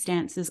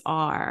circumstances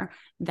are,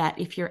 that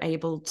if you're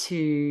able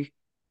to,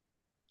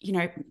 you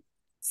know,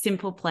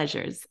 simple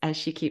pleasures, as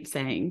she keeps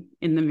saying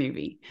in the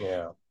movie,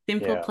 Yeah.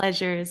 simple Yeah.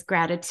 pleasures,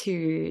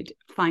 gratitude,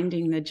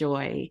 finding the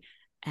joy,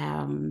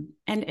 and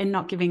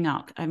not giving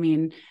up. I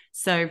mean,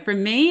 so for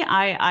me,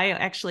 I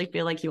actually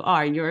feel like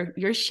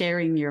you're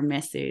sharing your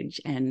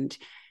message and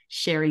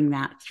sharing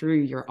that through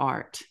your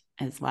art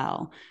as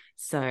well.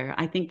 So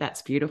I think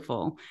that's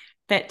beautiful.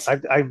 But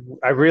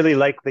I really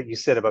like that you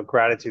said about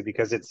gratitude,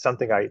 because it's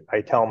something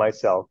I tell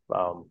myself,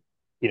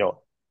 you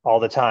know, all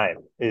the time,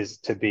 is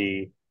to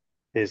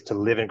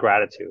live in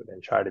gratitude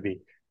and try to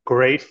be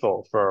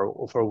grateful for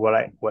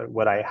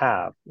what I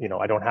have.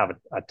 I don't have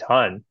a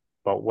ton,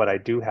 but what I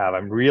do have,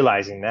 I'm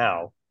realizing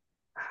now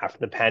after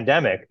the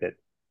pandemic that,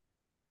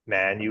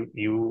 man,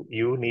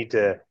 you need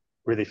to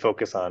really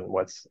focus on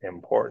what's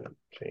important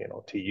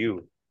to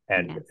you,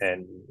 and yes,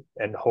 and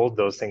and hold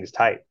those things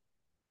tight,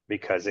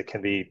 because it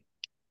can be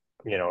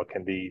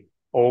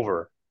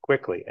over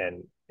quickly.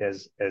 And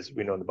as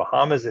we know, in the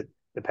Bahamas,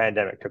 the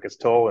pandemic took its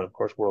toll, and of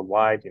course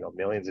worldwide,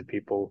 millions of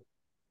people.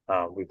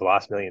 We've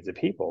lost millions of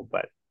people,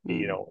 but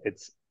mm,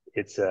 it's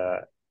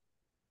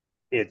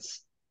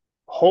it's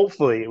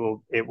hopefully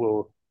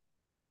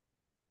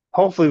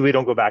hopefully we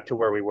don't go back to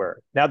where we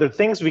were. Now there are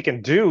things we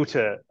can do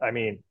to. I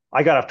mean,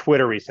 I got off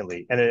Twitter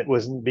recently, and it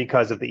wasn't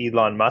because of the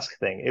Elon Musk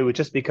thing. It was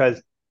just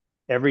because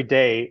every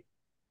day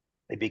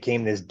it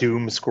became this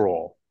doom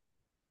scroll.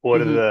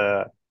 What are mm-hmm,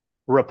 the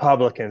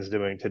Republicans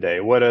doing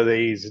today? What are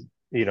these,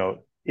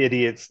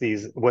 idiots,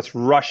 what's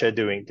Russia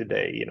doing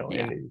today?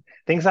 yeah, And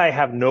things I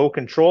have no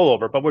control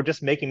over, but were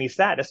just making me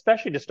sad,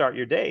 especially to start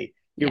your day.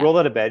 You yeah, roll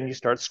out of bed and you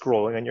start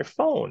scrolling on your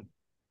phone.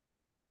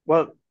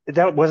 Well,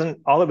 that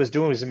wasn't all it was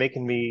doing, was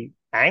making me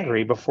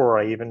angry before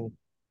I even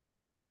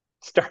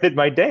started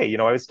my day.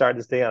 I would start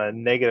this day on a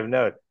negative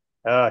note.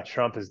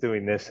 Trump is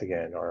doing this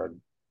again, or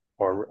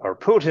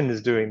Putin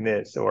is doing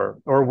this, or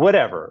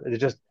whatever. It's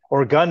just,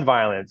 or gun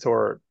violence,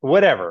 or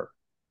whatever.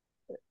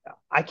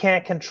 I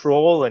can't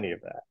control any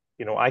of that.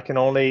 I can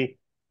only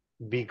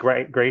be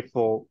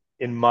grateful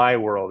in my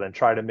world and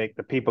try to make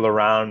the people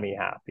around me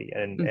happy.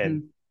 And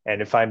and mm-hmm,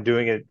 and if I'm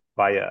doing it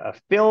via a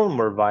film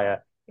or via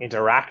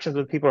interactions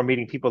with people or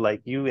meeting people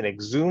like you in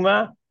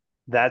Exuma,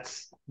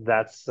 that's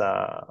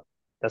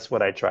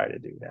what I try to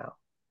do now.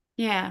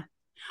 yeah.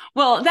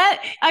 Well,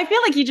 that I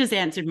feel like you just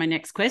answered my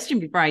next question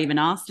before I even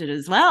asked it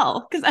as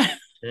well. Because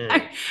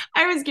Mm.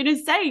 I was going to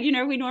say,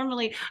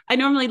 I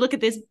normally look at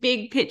this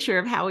big picture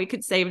of how we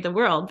could save the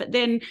world, but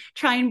then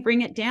try and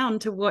bring it down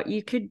to what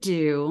you could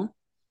do.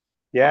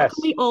 What can Yes.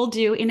 we all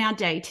do in our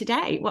day to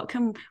day? What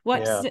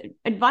Yeah.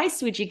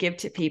 advice would you give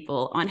to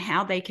people on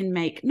how they can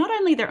make not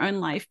only their own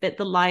life, but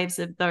the lives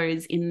of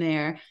those in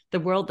the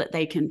world that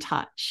they can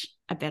touch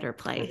a better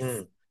place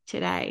Hmm.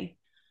 today?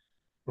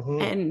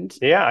 Hmm. And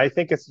Yeah, I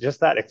think it's just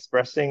that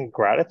expressing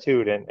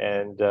gratitude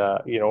and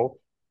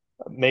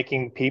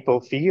making people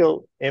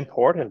feel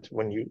important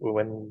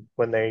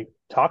when they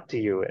talk to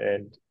you.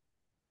 And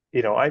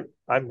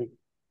I'm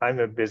I'm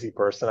a busy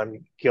person.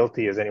 I'm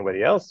guilty as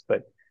anybody else,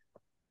 but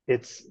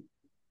it's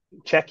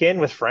check in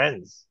with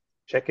friends.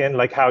 Check in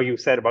like how you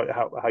said about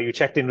how you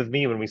checked in with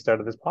me when we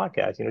started this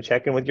podcast.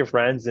 Check in with your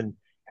friends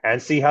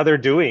and see how they're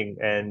doing.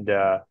 And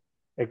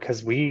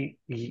because we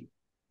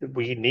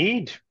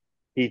need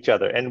each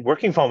other. And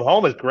working from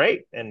home is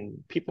great,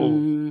 and people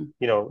mm,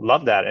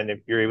 love that. And if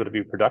you're able to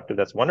be productive,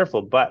 that's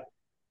wonderful. But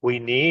we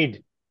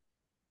need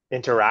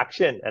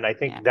interaction, and I yeah,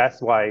 think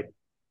that's why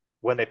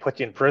when they put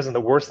you in prison,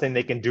 the worst thing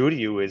they can do to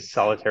you is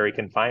solitary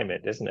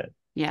confinement, isn't it?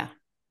 yeah,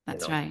 You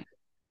that's know. right.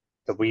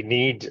 So we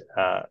need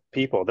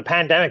people. The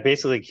pandemic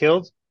basically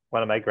killed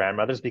one of my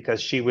grandmothers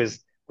because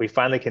we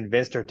finally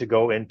convinced her to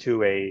go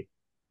into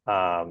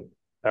um,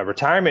 a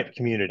retirement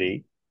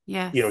community.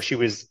 Yes. She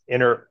was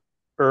in her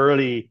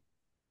early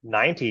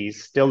 90s,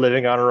 still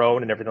living on her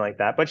own and everything like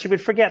that, but she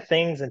would forget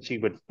things and she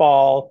would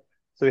fall.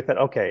 So we thought,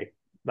 okay,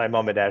 my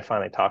mom and dad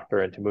finally talked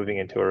her into moving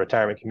into a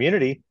retirement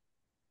community,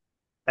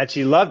 and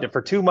she loved it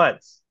for 2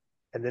 months.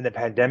 And then the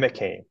pandemic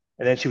came,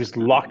 and then she was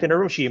locked in Um, her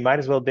room. She might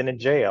as well have been in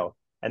jail,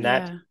 and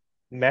that yeah,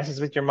 messes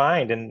with your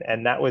mind.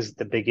 And that was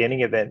the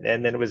beginning of it.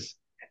 And then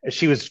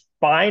she was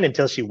fine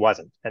until she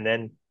wasn't, and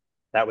then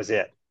that was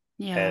it.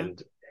 yeah,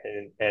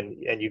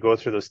 And you go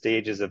through those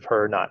stages of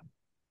her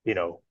you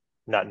know,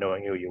 not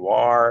knowing who you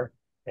are,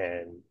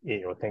 and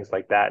things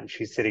like that. And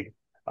she's sitting.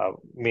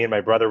 Me and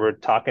my brother were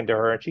talking to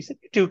her, and she said,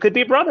 "You two could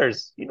be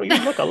brothers. You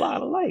look a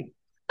lot alike."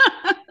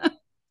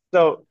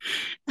 So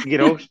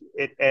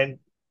it and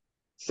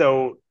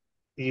so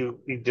you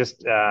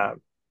just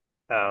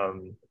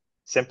um,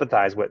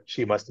 sympathize what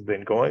she must have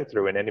been going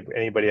through, and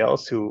anybody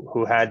else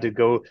who had to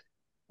go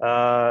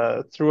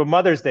through a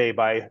Mother's Day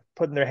by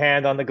putting their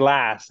hand on the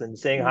glass and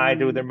saying hi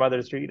to their mm,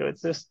 mother's.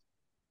 It's just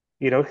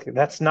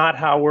that's not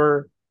how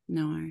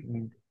no,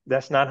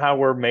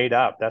 we're made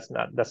up. That's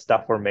not the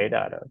stuff we're made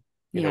out of.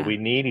 yeah, We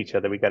need each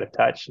other. We got to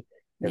touch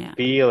and yeah,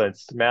 feel and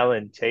smell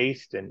and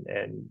taste and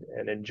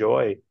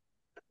enjoy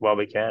while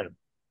we can.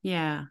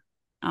 yeah.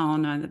 Oh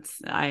no,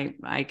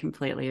 I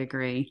completely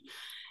agree.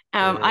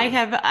 Hmm.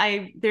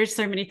 There's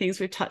so many things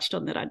we've touched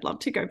on that I'd love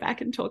to go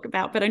back and talk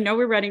about, but I know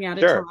we're running out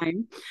of Sure.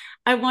 time.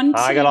 I want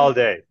I got to, all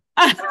day.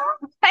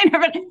 I know,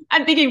 but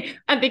I'm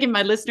thinking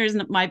my listeners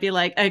might be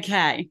like,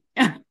 okay,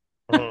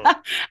 Mhm.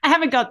 I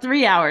haven't got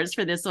 3 hours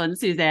for this one,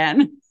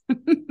 Suzanne.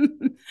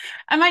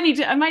 I might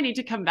need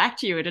to come back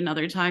to you at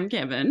another time,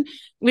 Kevin,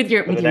 For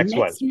the next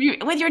one.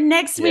 with your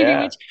next movie,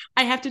 Yeah. which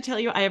I have to tell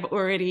you, I have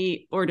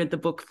already ordered the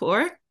book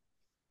for. Oh,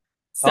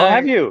 So,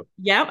 have you?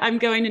 yeah, I'm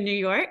going to New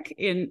York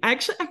I'm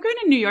going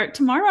to New York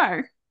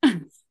tomorrow.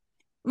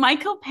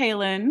 Michael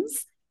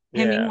Palin's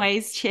Yeah.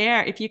 Hemingway's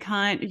Chair. If you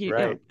can't,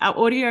 Right. our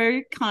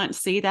audio can't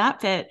see that,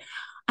 but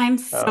I'm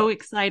so Oh,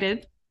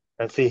 excited.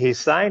 and see, he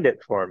signed it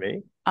for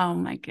me. Oh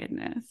my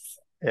goodness.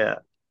 Yeah.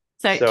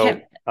 So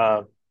So,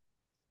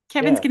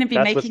 Kevin's yeah, going to be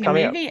that's what's making a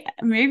coming up.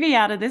 movie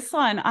out of this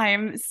one. I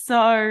am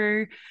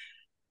so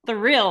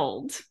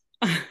thrilled.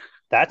 I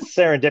That's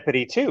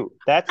serendipity too.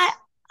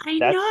 I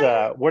That's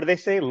know. what do they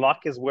say?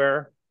 Luck is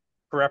where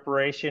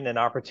preparation and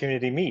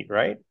opportunity meet,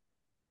 right?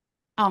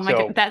 Oh my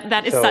God, So,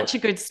 that is so such a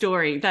good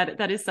story.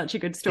 That is such a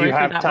good do you story for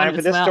have that one time for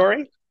as this well.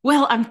 story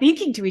Well, I'm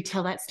thinking, do we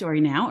tell that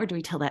story now or do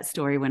we tell that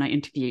story when I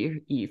interview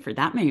you for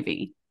that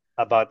movie?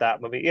 about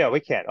that movie? Yeah, we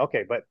can.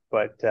 Okay, but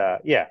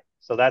yeah.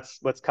 So that's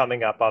what's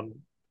coming up. I'm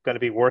going to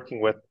be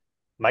working with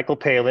Michael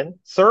Palin,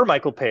 Sir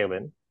Michael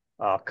Palin,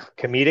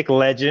 comedic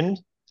legend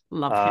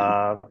Love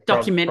him. from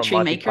Documentary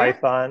Monty maker.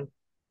 Python,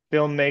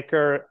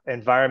 filmmaker,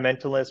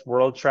 environmentalist,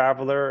 world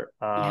traveler,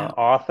 Yeah.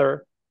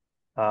 author.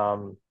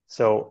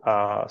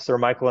 Sir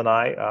Michael and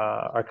I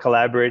are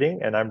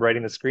collaborating, and I'm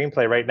writing the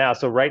screenplay right now.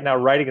 So right now,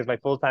 writing is my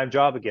full-time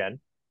job again,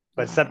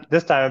 but Love it.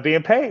 this time I'm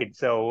being paid.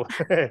 So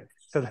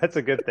so that's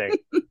a good thing.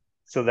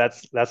 So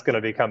that's going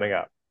to be coming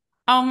up.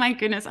 Oh my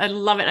goodness, I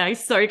love it. I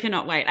so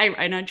cannot wait.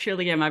 And I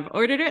truly am. I've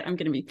ordered it. I'm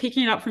going to be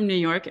picking it up from New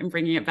York and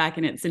bringing it back.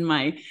 And it's in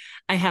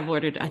I have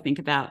ordered, I think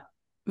about,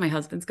 my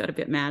husband's got a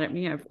bit mad at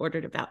me. I've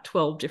ordered about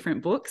 12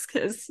 different books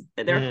because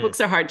their Mm, books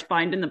are hard to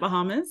find in the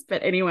Bahamas.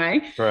 But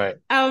anyway, right.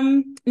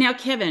 now,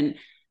 Kevin,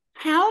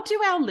 how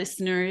do our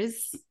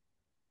listeners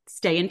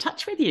stay in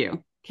touch with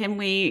you?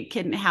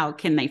 How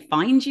can they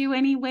find you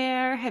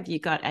anywhere? Have you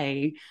got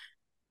a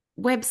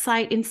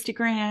website,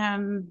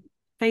 Instagram,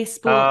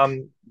 Facebook?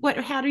 Um,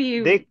 How do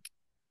you? they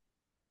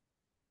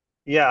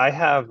Yeah, I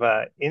have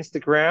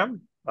Instagram.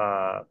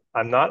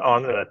 I'm not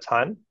on it a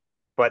ton,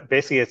 but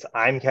basically it's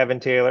I'm Kevin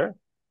Taylor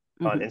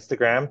on Mhm.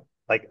 Instagram.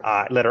 like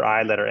I,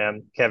 letter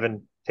M,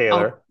 Kevin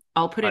Taylor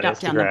I'll put on it up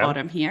down the Instagram.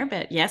 bottom here,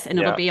 but yes, and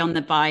it'll Yeah, be on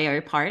the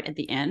bio part at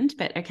the end.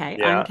 But okay, I'm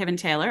yeah. Kevin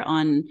Taylor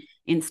on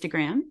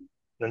Instagram.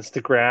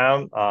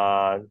 Instagram.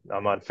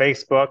 I'm on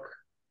Facebook.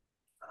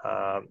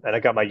 And I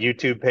got my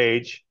YouTube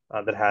page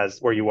that has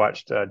where you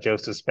watched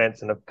Joseph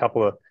Spence and a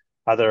couple of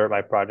other of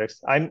my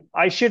projects.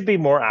 I should be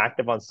more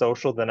active on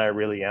social than I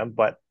really am,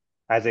 but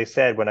as I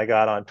said, when I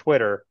got on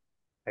Twitter,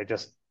 I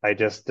just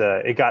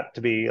it got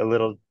to be a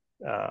little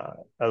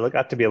it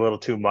got to be a little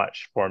too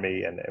much for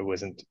me, and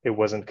it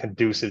wasn't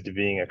conducive to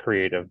being a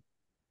creative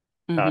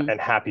Hmm. and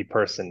happy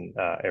person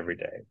every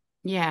day.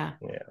 Yeah.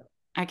 Yeah.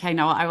 Okay,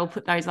 no, I will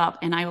put those up.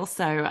 And I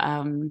also,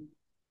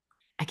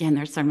 again,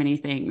 there's so many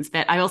things,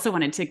 but I also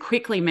wanted to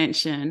quickly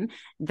mention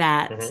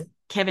that Hmm.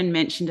 Kevin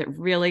mentioned it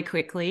really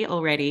quickly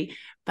already,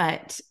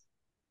 but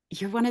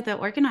you're one of the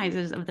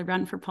organizers of the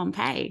Run for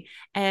Pompeii.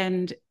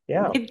 And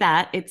Yeah. with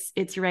that,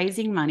 it's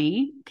raising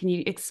money. Can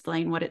you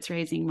explain what it's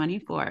raising money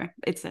for?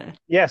 It's a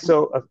Yeah,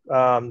 so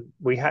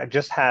we had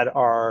just had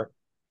our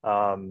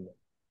um,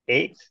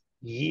 eighth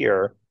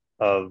year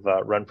of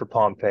Run for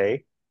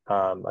Pompeii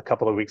a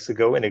couple of weeks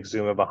ago in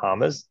Exuma,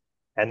 Bahamas,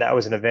 and that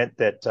was an event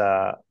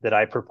that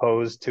I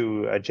proposed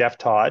to Jeff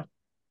Todd,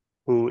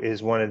 who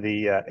is one of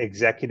the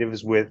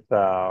executives with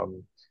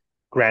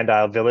Grand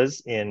Isle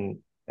Villas in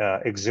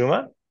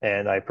Exuma,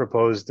 and I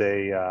proposed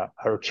a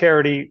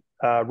charity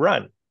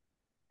run.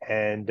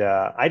 And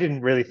I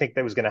didn't really think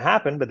that was going to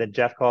happen, but then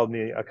Jeff called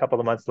me a couple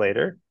of months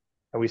later,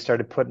 and we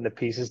started putting the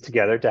pieces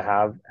together to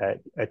have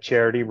a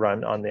charity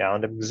run on the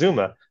island of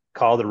Exuma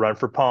called the Run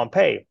for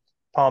Pompeii.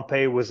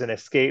 Pompeii was an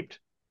escaped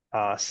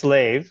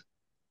slave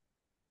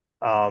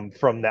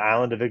from the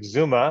island of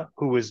Exuma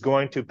who was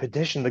going to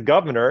petition the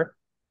governor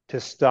to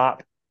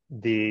stop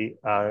the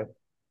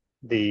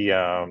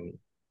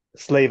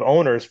slave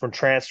owners from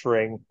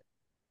transferring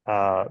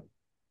uh,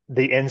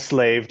 the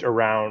enslaved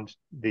around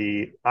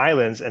the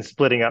islands and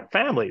splitting up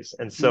families.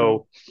 And mm,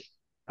 so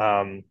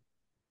um,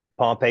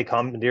 Pompey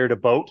commandeered a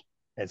boat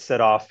and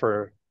set off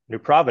for New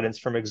Providence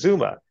from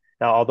Exuma.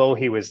 Now, although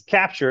he was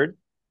captured,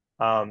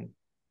 um,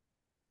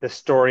 the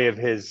story of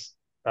his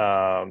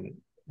um,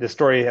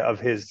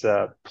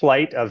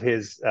 plight of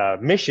his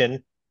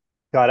mission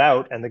got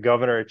out, and the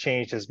governor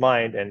changed his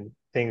mind, and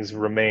things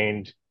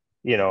remained,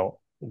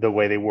 the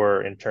way they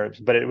were in terms.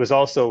 But it was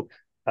also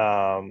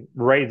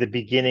right at the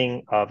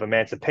beginning of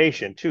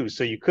emancipation too.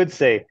 So you could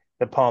say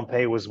that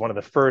Pompey was one of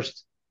the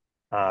first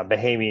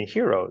Bahamian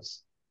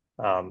heroes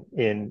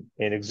in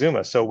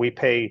Exuma. So we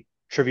pay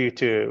tribute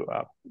to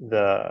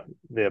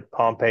the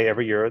Pompey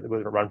every year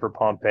with a run for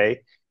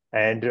Pompey,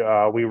 and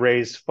we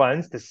raise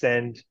funds to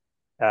send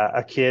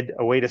a kid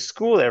away to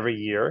school every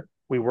year.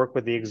 We work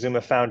with the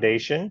Exuma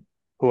Foundation,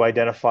 who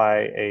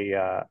identify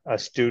a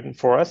student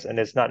for us, and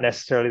it's not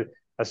necessarily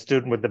a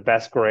student with the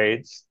best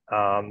grades.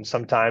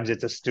 Sometimes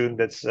it's a student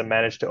that's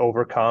managed to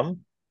overcome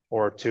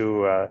or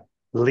to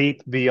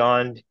leap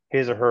beyond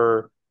his or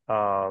her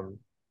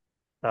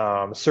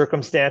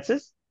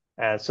circumstances.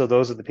 And so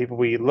those are the people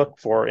we look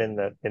for in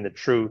the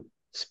true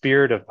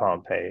spirit of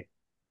Pompeii.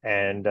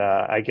 And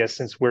I guess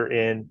since we're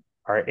in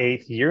our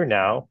eighth year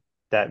now,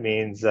 that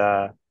means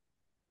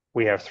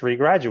we have three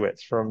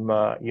graduates from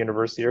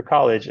university or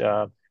college,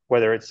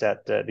 whether it's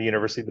at the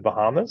University of the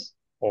Bahamas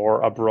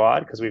or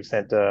abroad, because we've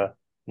sent a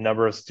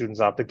number of students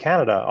off to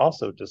Canada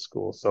also to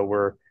school. So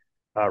we're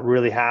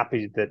really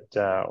happy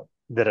that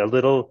a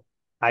little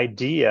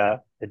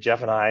idea that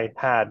Jeff and I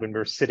had when we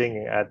were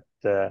sitting at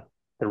the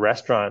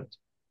restaurant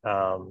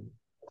um,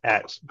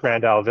 at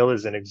Grand Isle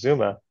Villas in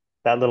Exuma,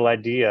 that little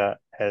idea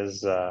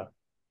has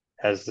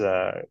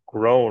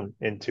grown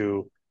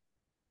into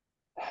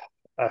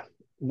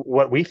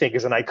what we think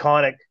is an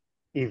iconic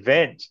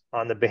event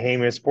on the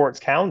Bahamian sports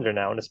calendar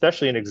now, and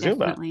especially in Exuma.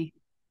 definitely.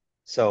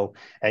 So,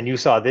 and you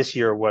saw this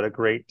year what a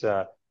great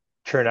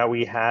turnout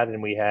we had,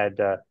 and we had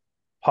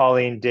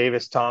Pauline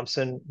Davis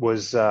Thompson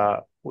was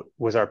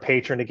our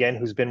patron again,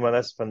 who's been with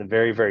us from the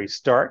very, very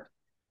start.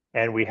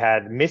 And we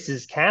had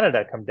Mrs.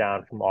 Canada come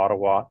down from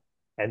Ottawa,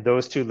 and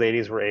those two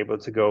ladies were able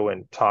to go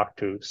and talk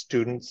to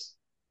students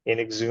in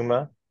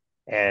Exuma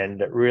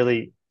and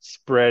really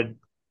spread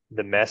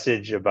the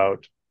message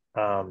about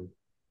um,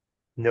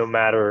 no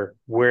matter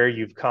where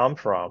you've come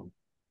from,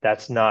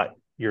 that's not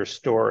your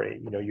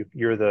story.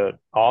 You're the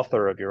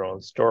author of your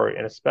own story,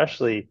 and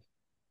especially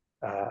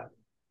uh,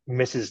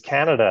 Mrs.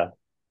 Canada,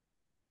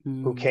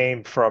 who Mm.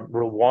 came from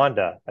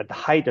Rwanda at the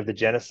height of the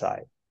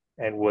genocide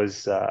and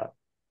was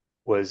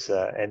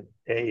an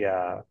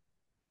a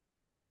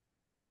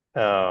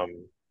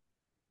um,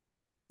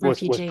 was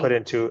put Refugee.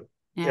 into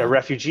a Yeah.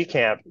 refugee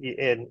camp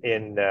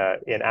in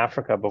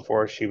Africa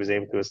before she was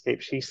able to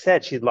escape. She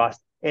said she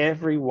lost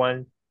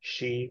everyone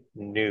she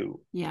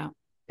knew. Yeah.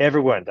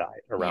 Everyone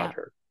died Yeah. around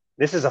her.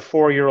 This is a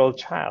 4-year-old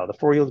child, a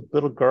 4-year-old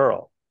little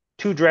girl.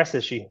 Two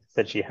dresses she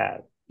said she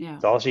had. Yeah.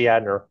 It's all she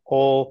had in her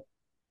whole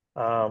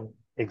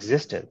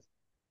existence.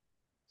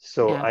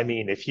 So, Yeah. I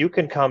mean, if you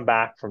can come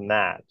back from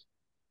that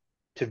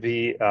to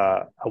be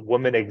a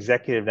woman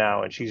executive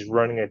now, and she's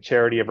running a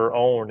charity of her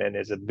own and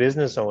is a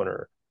business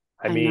owner,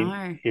 I I mean,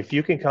 know. if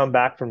you can come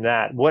back from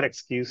that, what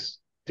excuse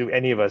do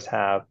any of us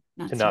have to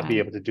That's not be right.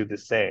 able to do the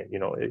same?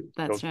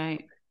 That's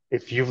right.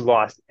 If you've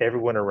lost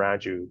everyone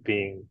around you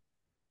being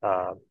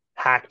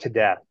hacked to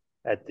death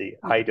at the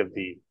Yeah. height of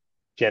the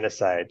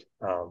genocide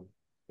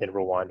in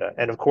Rwanda,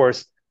 and of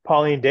course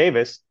Pauline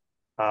Davis,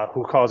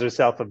 who calls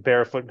herself a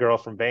barefoot girl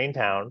from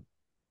Baintown,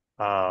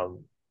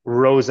 um,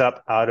 rose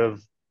up out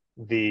of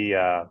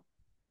the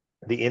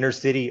inner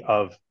city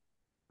of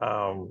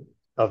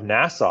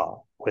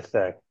Nassau with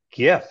a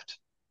gift,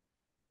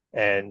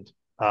 and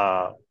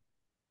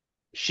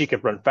she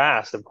could run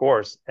fast, of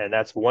course, and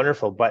that's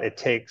wonderful. But it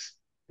takes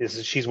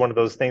she's one of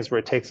those things where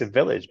it takes a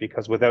village,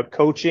 because without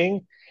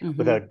coaching, Hmm.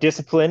 without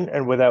discipline,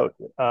 and without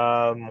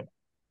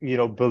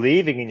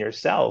believing in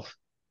yourself,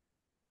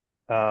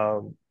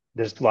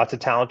 there's lots of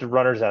talented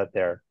runners out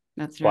there.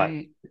 That's But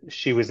right.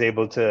 she was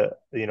able to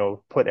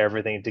put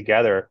everything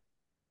together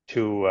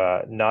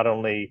to not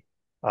only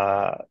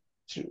uh,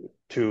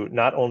 to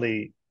not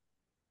only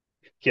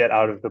get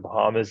out of the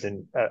Bahamas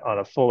and on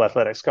a full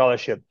athletic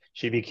scholarship.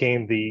 She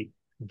became the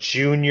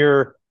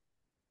junior,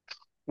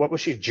 what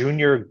was she?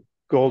 Junior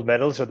gold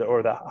medalist,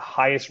 or the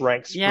highest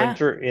ranked Yeah.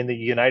 sprinter in the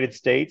United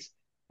States,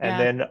 and Yeah.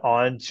 then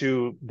on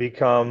to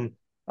become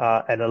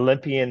an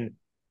Olympian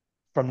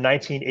from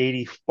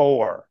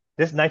 1984.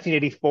 This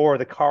 1984,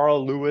 the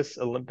Carl Lewis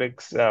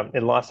Olympics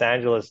in Los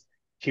Angeles.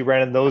 She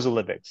ran in those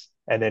Olympics,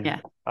 and then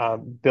Yeah.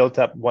 built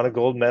up, won a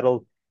gold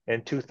medal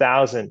in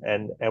 2000,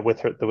 and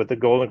with the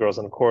Golden Girls,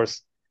 and of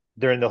course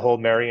during the whole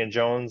Marion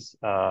Jones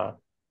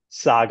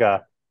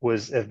saga,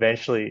 was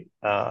eventually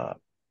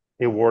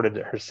awarded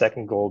her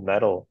second gold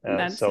medal.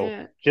 That's So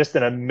it. just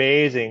an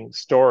amazing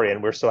story,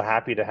 and we're so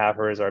happy to have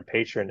her as our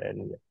patron,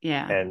 and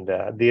Yeah.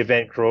 the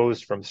event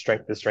grows from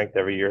strength to strength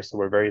every year. So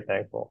we're very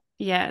thankful.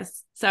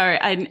 Yes. So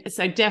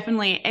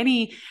definitely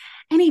any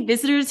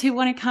visitors who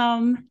want to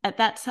come at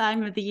that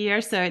time of the year.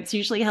 So it's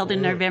usually held in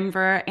Mm,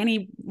 November.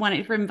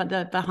 Anyone from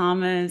the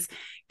Bahamas,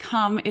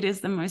 come. It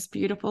is the most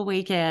beautiful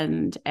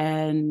weekend,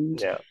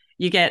 and yeah.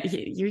 you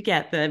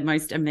get the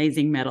most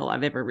amazing medal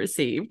I've ever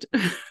received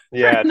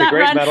Yeah, from it's a that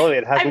great run. medal.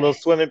 It has a I little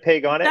swimming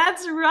pig on it.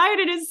 That's right.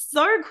 It is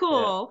so Yeah.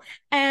 cool.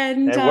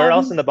 And And where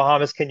else in the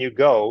Bahamas can you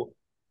go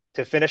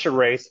to finish a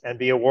race and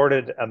be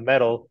awarded a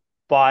medal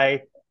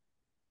by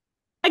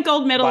a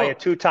gold by a medal,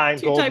 two-time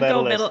gold two-time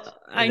gold medal. medalist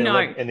I know.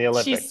 in the She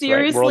Olympics, right? World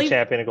seriously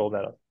champion and gold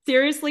medal.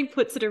 seriously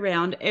puts it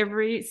around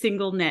every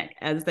single neck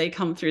as they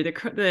come through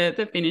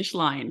the finish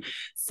line.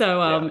 So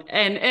Yeah.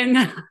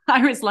 and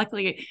I was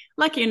lucky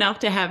enough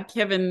to have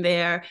Kevin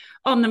there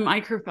on the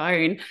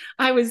microphone.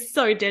 I was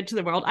so dead to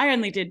the world. I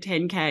only did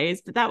 10Ks,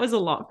 but that was a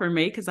lot for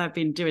me because I've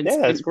been doing Yeah,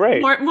 that's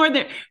sprint great.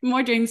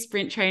 more doing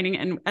sprint training.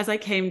 And as I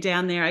came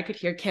down there, I could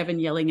hear Kevin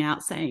yelling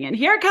out saying, "And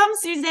here comes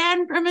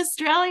Suzanne from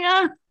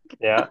Australia."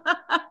 Yeah.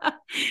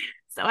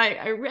 So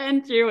I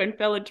ran through and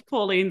fell into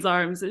Pauline's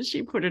arms as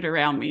she put it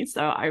around me.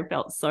 So I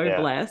felt so Yeah.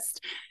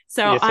 blessed.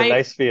 So It's a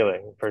nice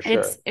feeling for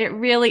sure. it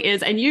really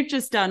is. And you've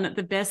just done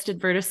the best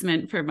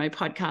advertisement for my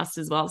podcast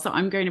as well. So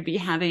I'm going to be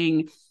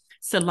having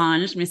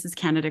Solange, Mrs.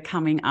 Canada,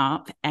 coming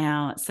up.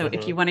 So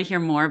if you Hmm. want to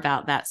hear more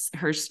about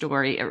her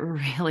story, it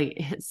really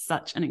is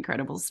such an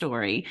incredible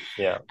story.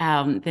 Yeah.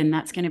 Then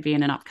that's going to be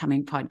in an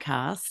upcoming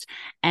podcast.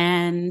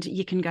 And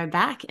you can go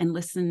back and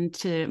listen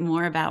to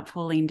more about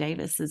Pauline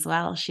Davis as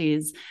well.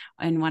 She's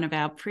in one of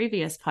our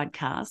previous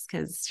podcasts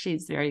because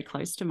she's very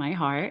close to my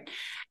heart.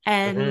 Hmm.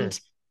 And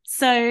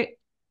so,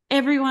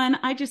 everyone,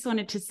 I just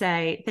wanted to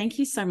say thank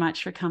you so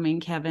much for coming,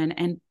 Kevin.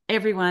 And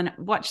everyone,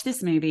 watch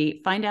this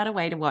movie. Find out a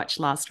way to watch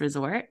Last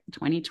Resort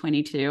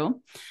 2022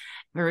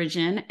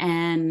 version.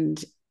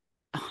 And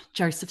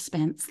Joseph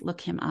Spence,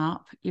 look him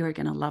up. You're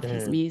going to love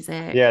his Hmm.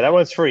 music. Yeah, that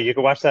one's free. You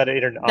can watch that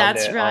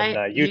That's on right,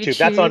 YouTube.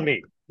 That's on YouTube. me.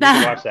 You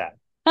can watch that.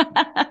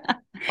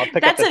 I'll pick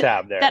up That's the it.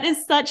 tab there. That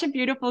is such a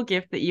beautiful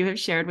gift that you have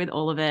shared with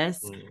all of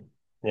us. Mm.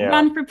 Yeah.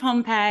 Run for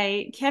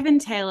Pompeii, Kevin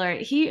Taylor.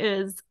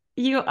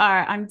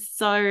 I'm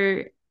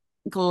so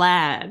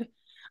glad.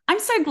 I'm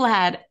so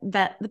glad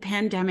that the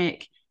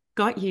pandemic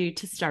got you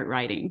to start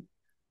writing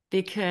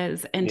and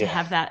to Yeah.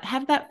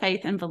 have that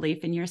faith and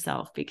belief in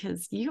yourself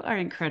because you are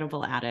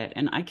incredible at it.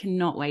 And I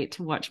cannot wait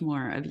to watch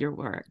more of your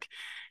work.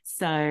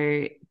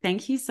 So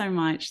thank you so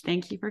much.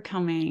 Thank you for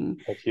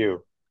coming. Thank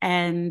you.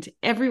 And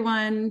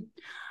everyone,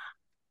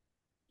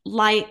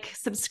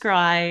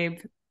 subscribe,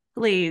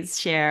 please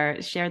share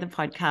the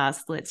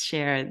podcast. Let's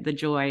share the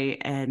joy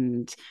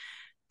and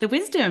the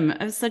wisdom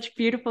of such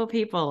beautiful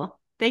people.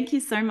 Thank you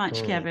so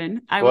much, Mm.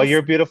 Kevin. I Well, will.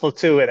 you're beautiful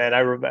too, and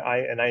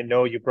I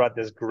know you brought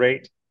this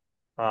great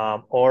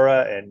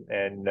aura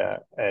and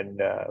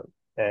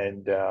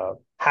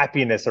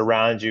happiness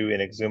around you in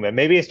Exuma.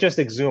 Maybe it's just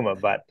Exuma,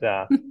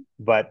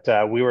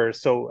 but we were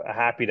so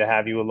happy to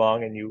have you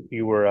along, and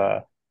you were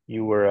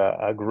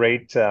a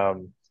great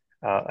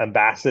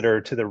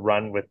ambassador to the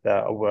run with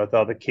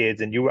all the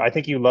kids, and I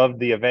think you loved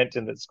the event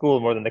in the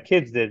school more than the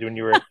kids did when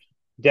you were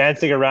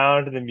dancing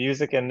around to the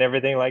music and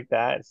everything like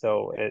that.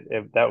 So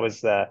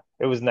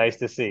it was nice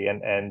to see,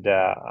 and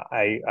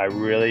I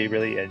really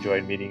really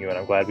enjoyed meeting you, and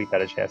I'm glad we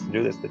got a chance to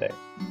do this today.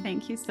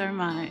 Thank you so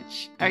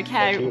much. Thank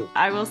Okay, you.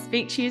 I will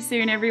speak to you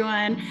soon,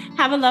 everyone.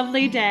 Have a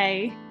lovely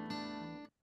day.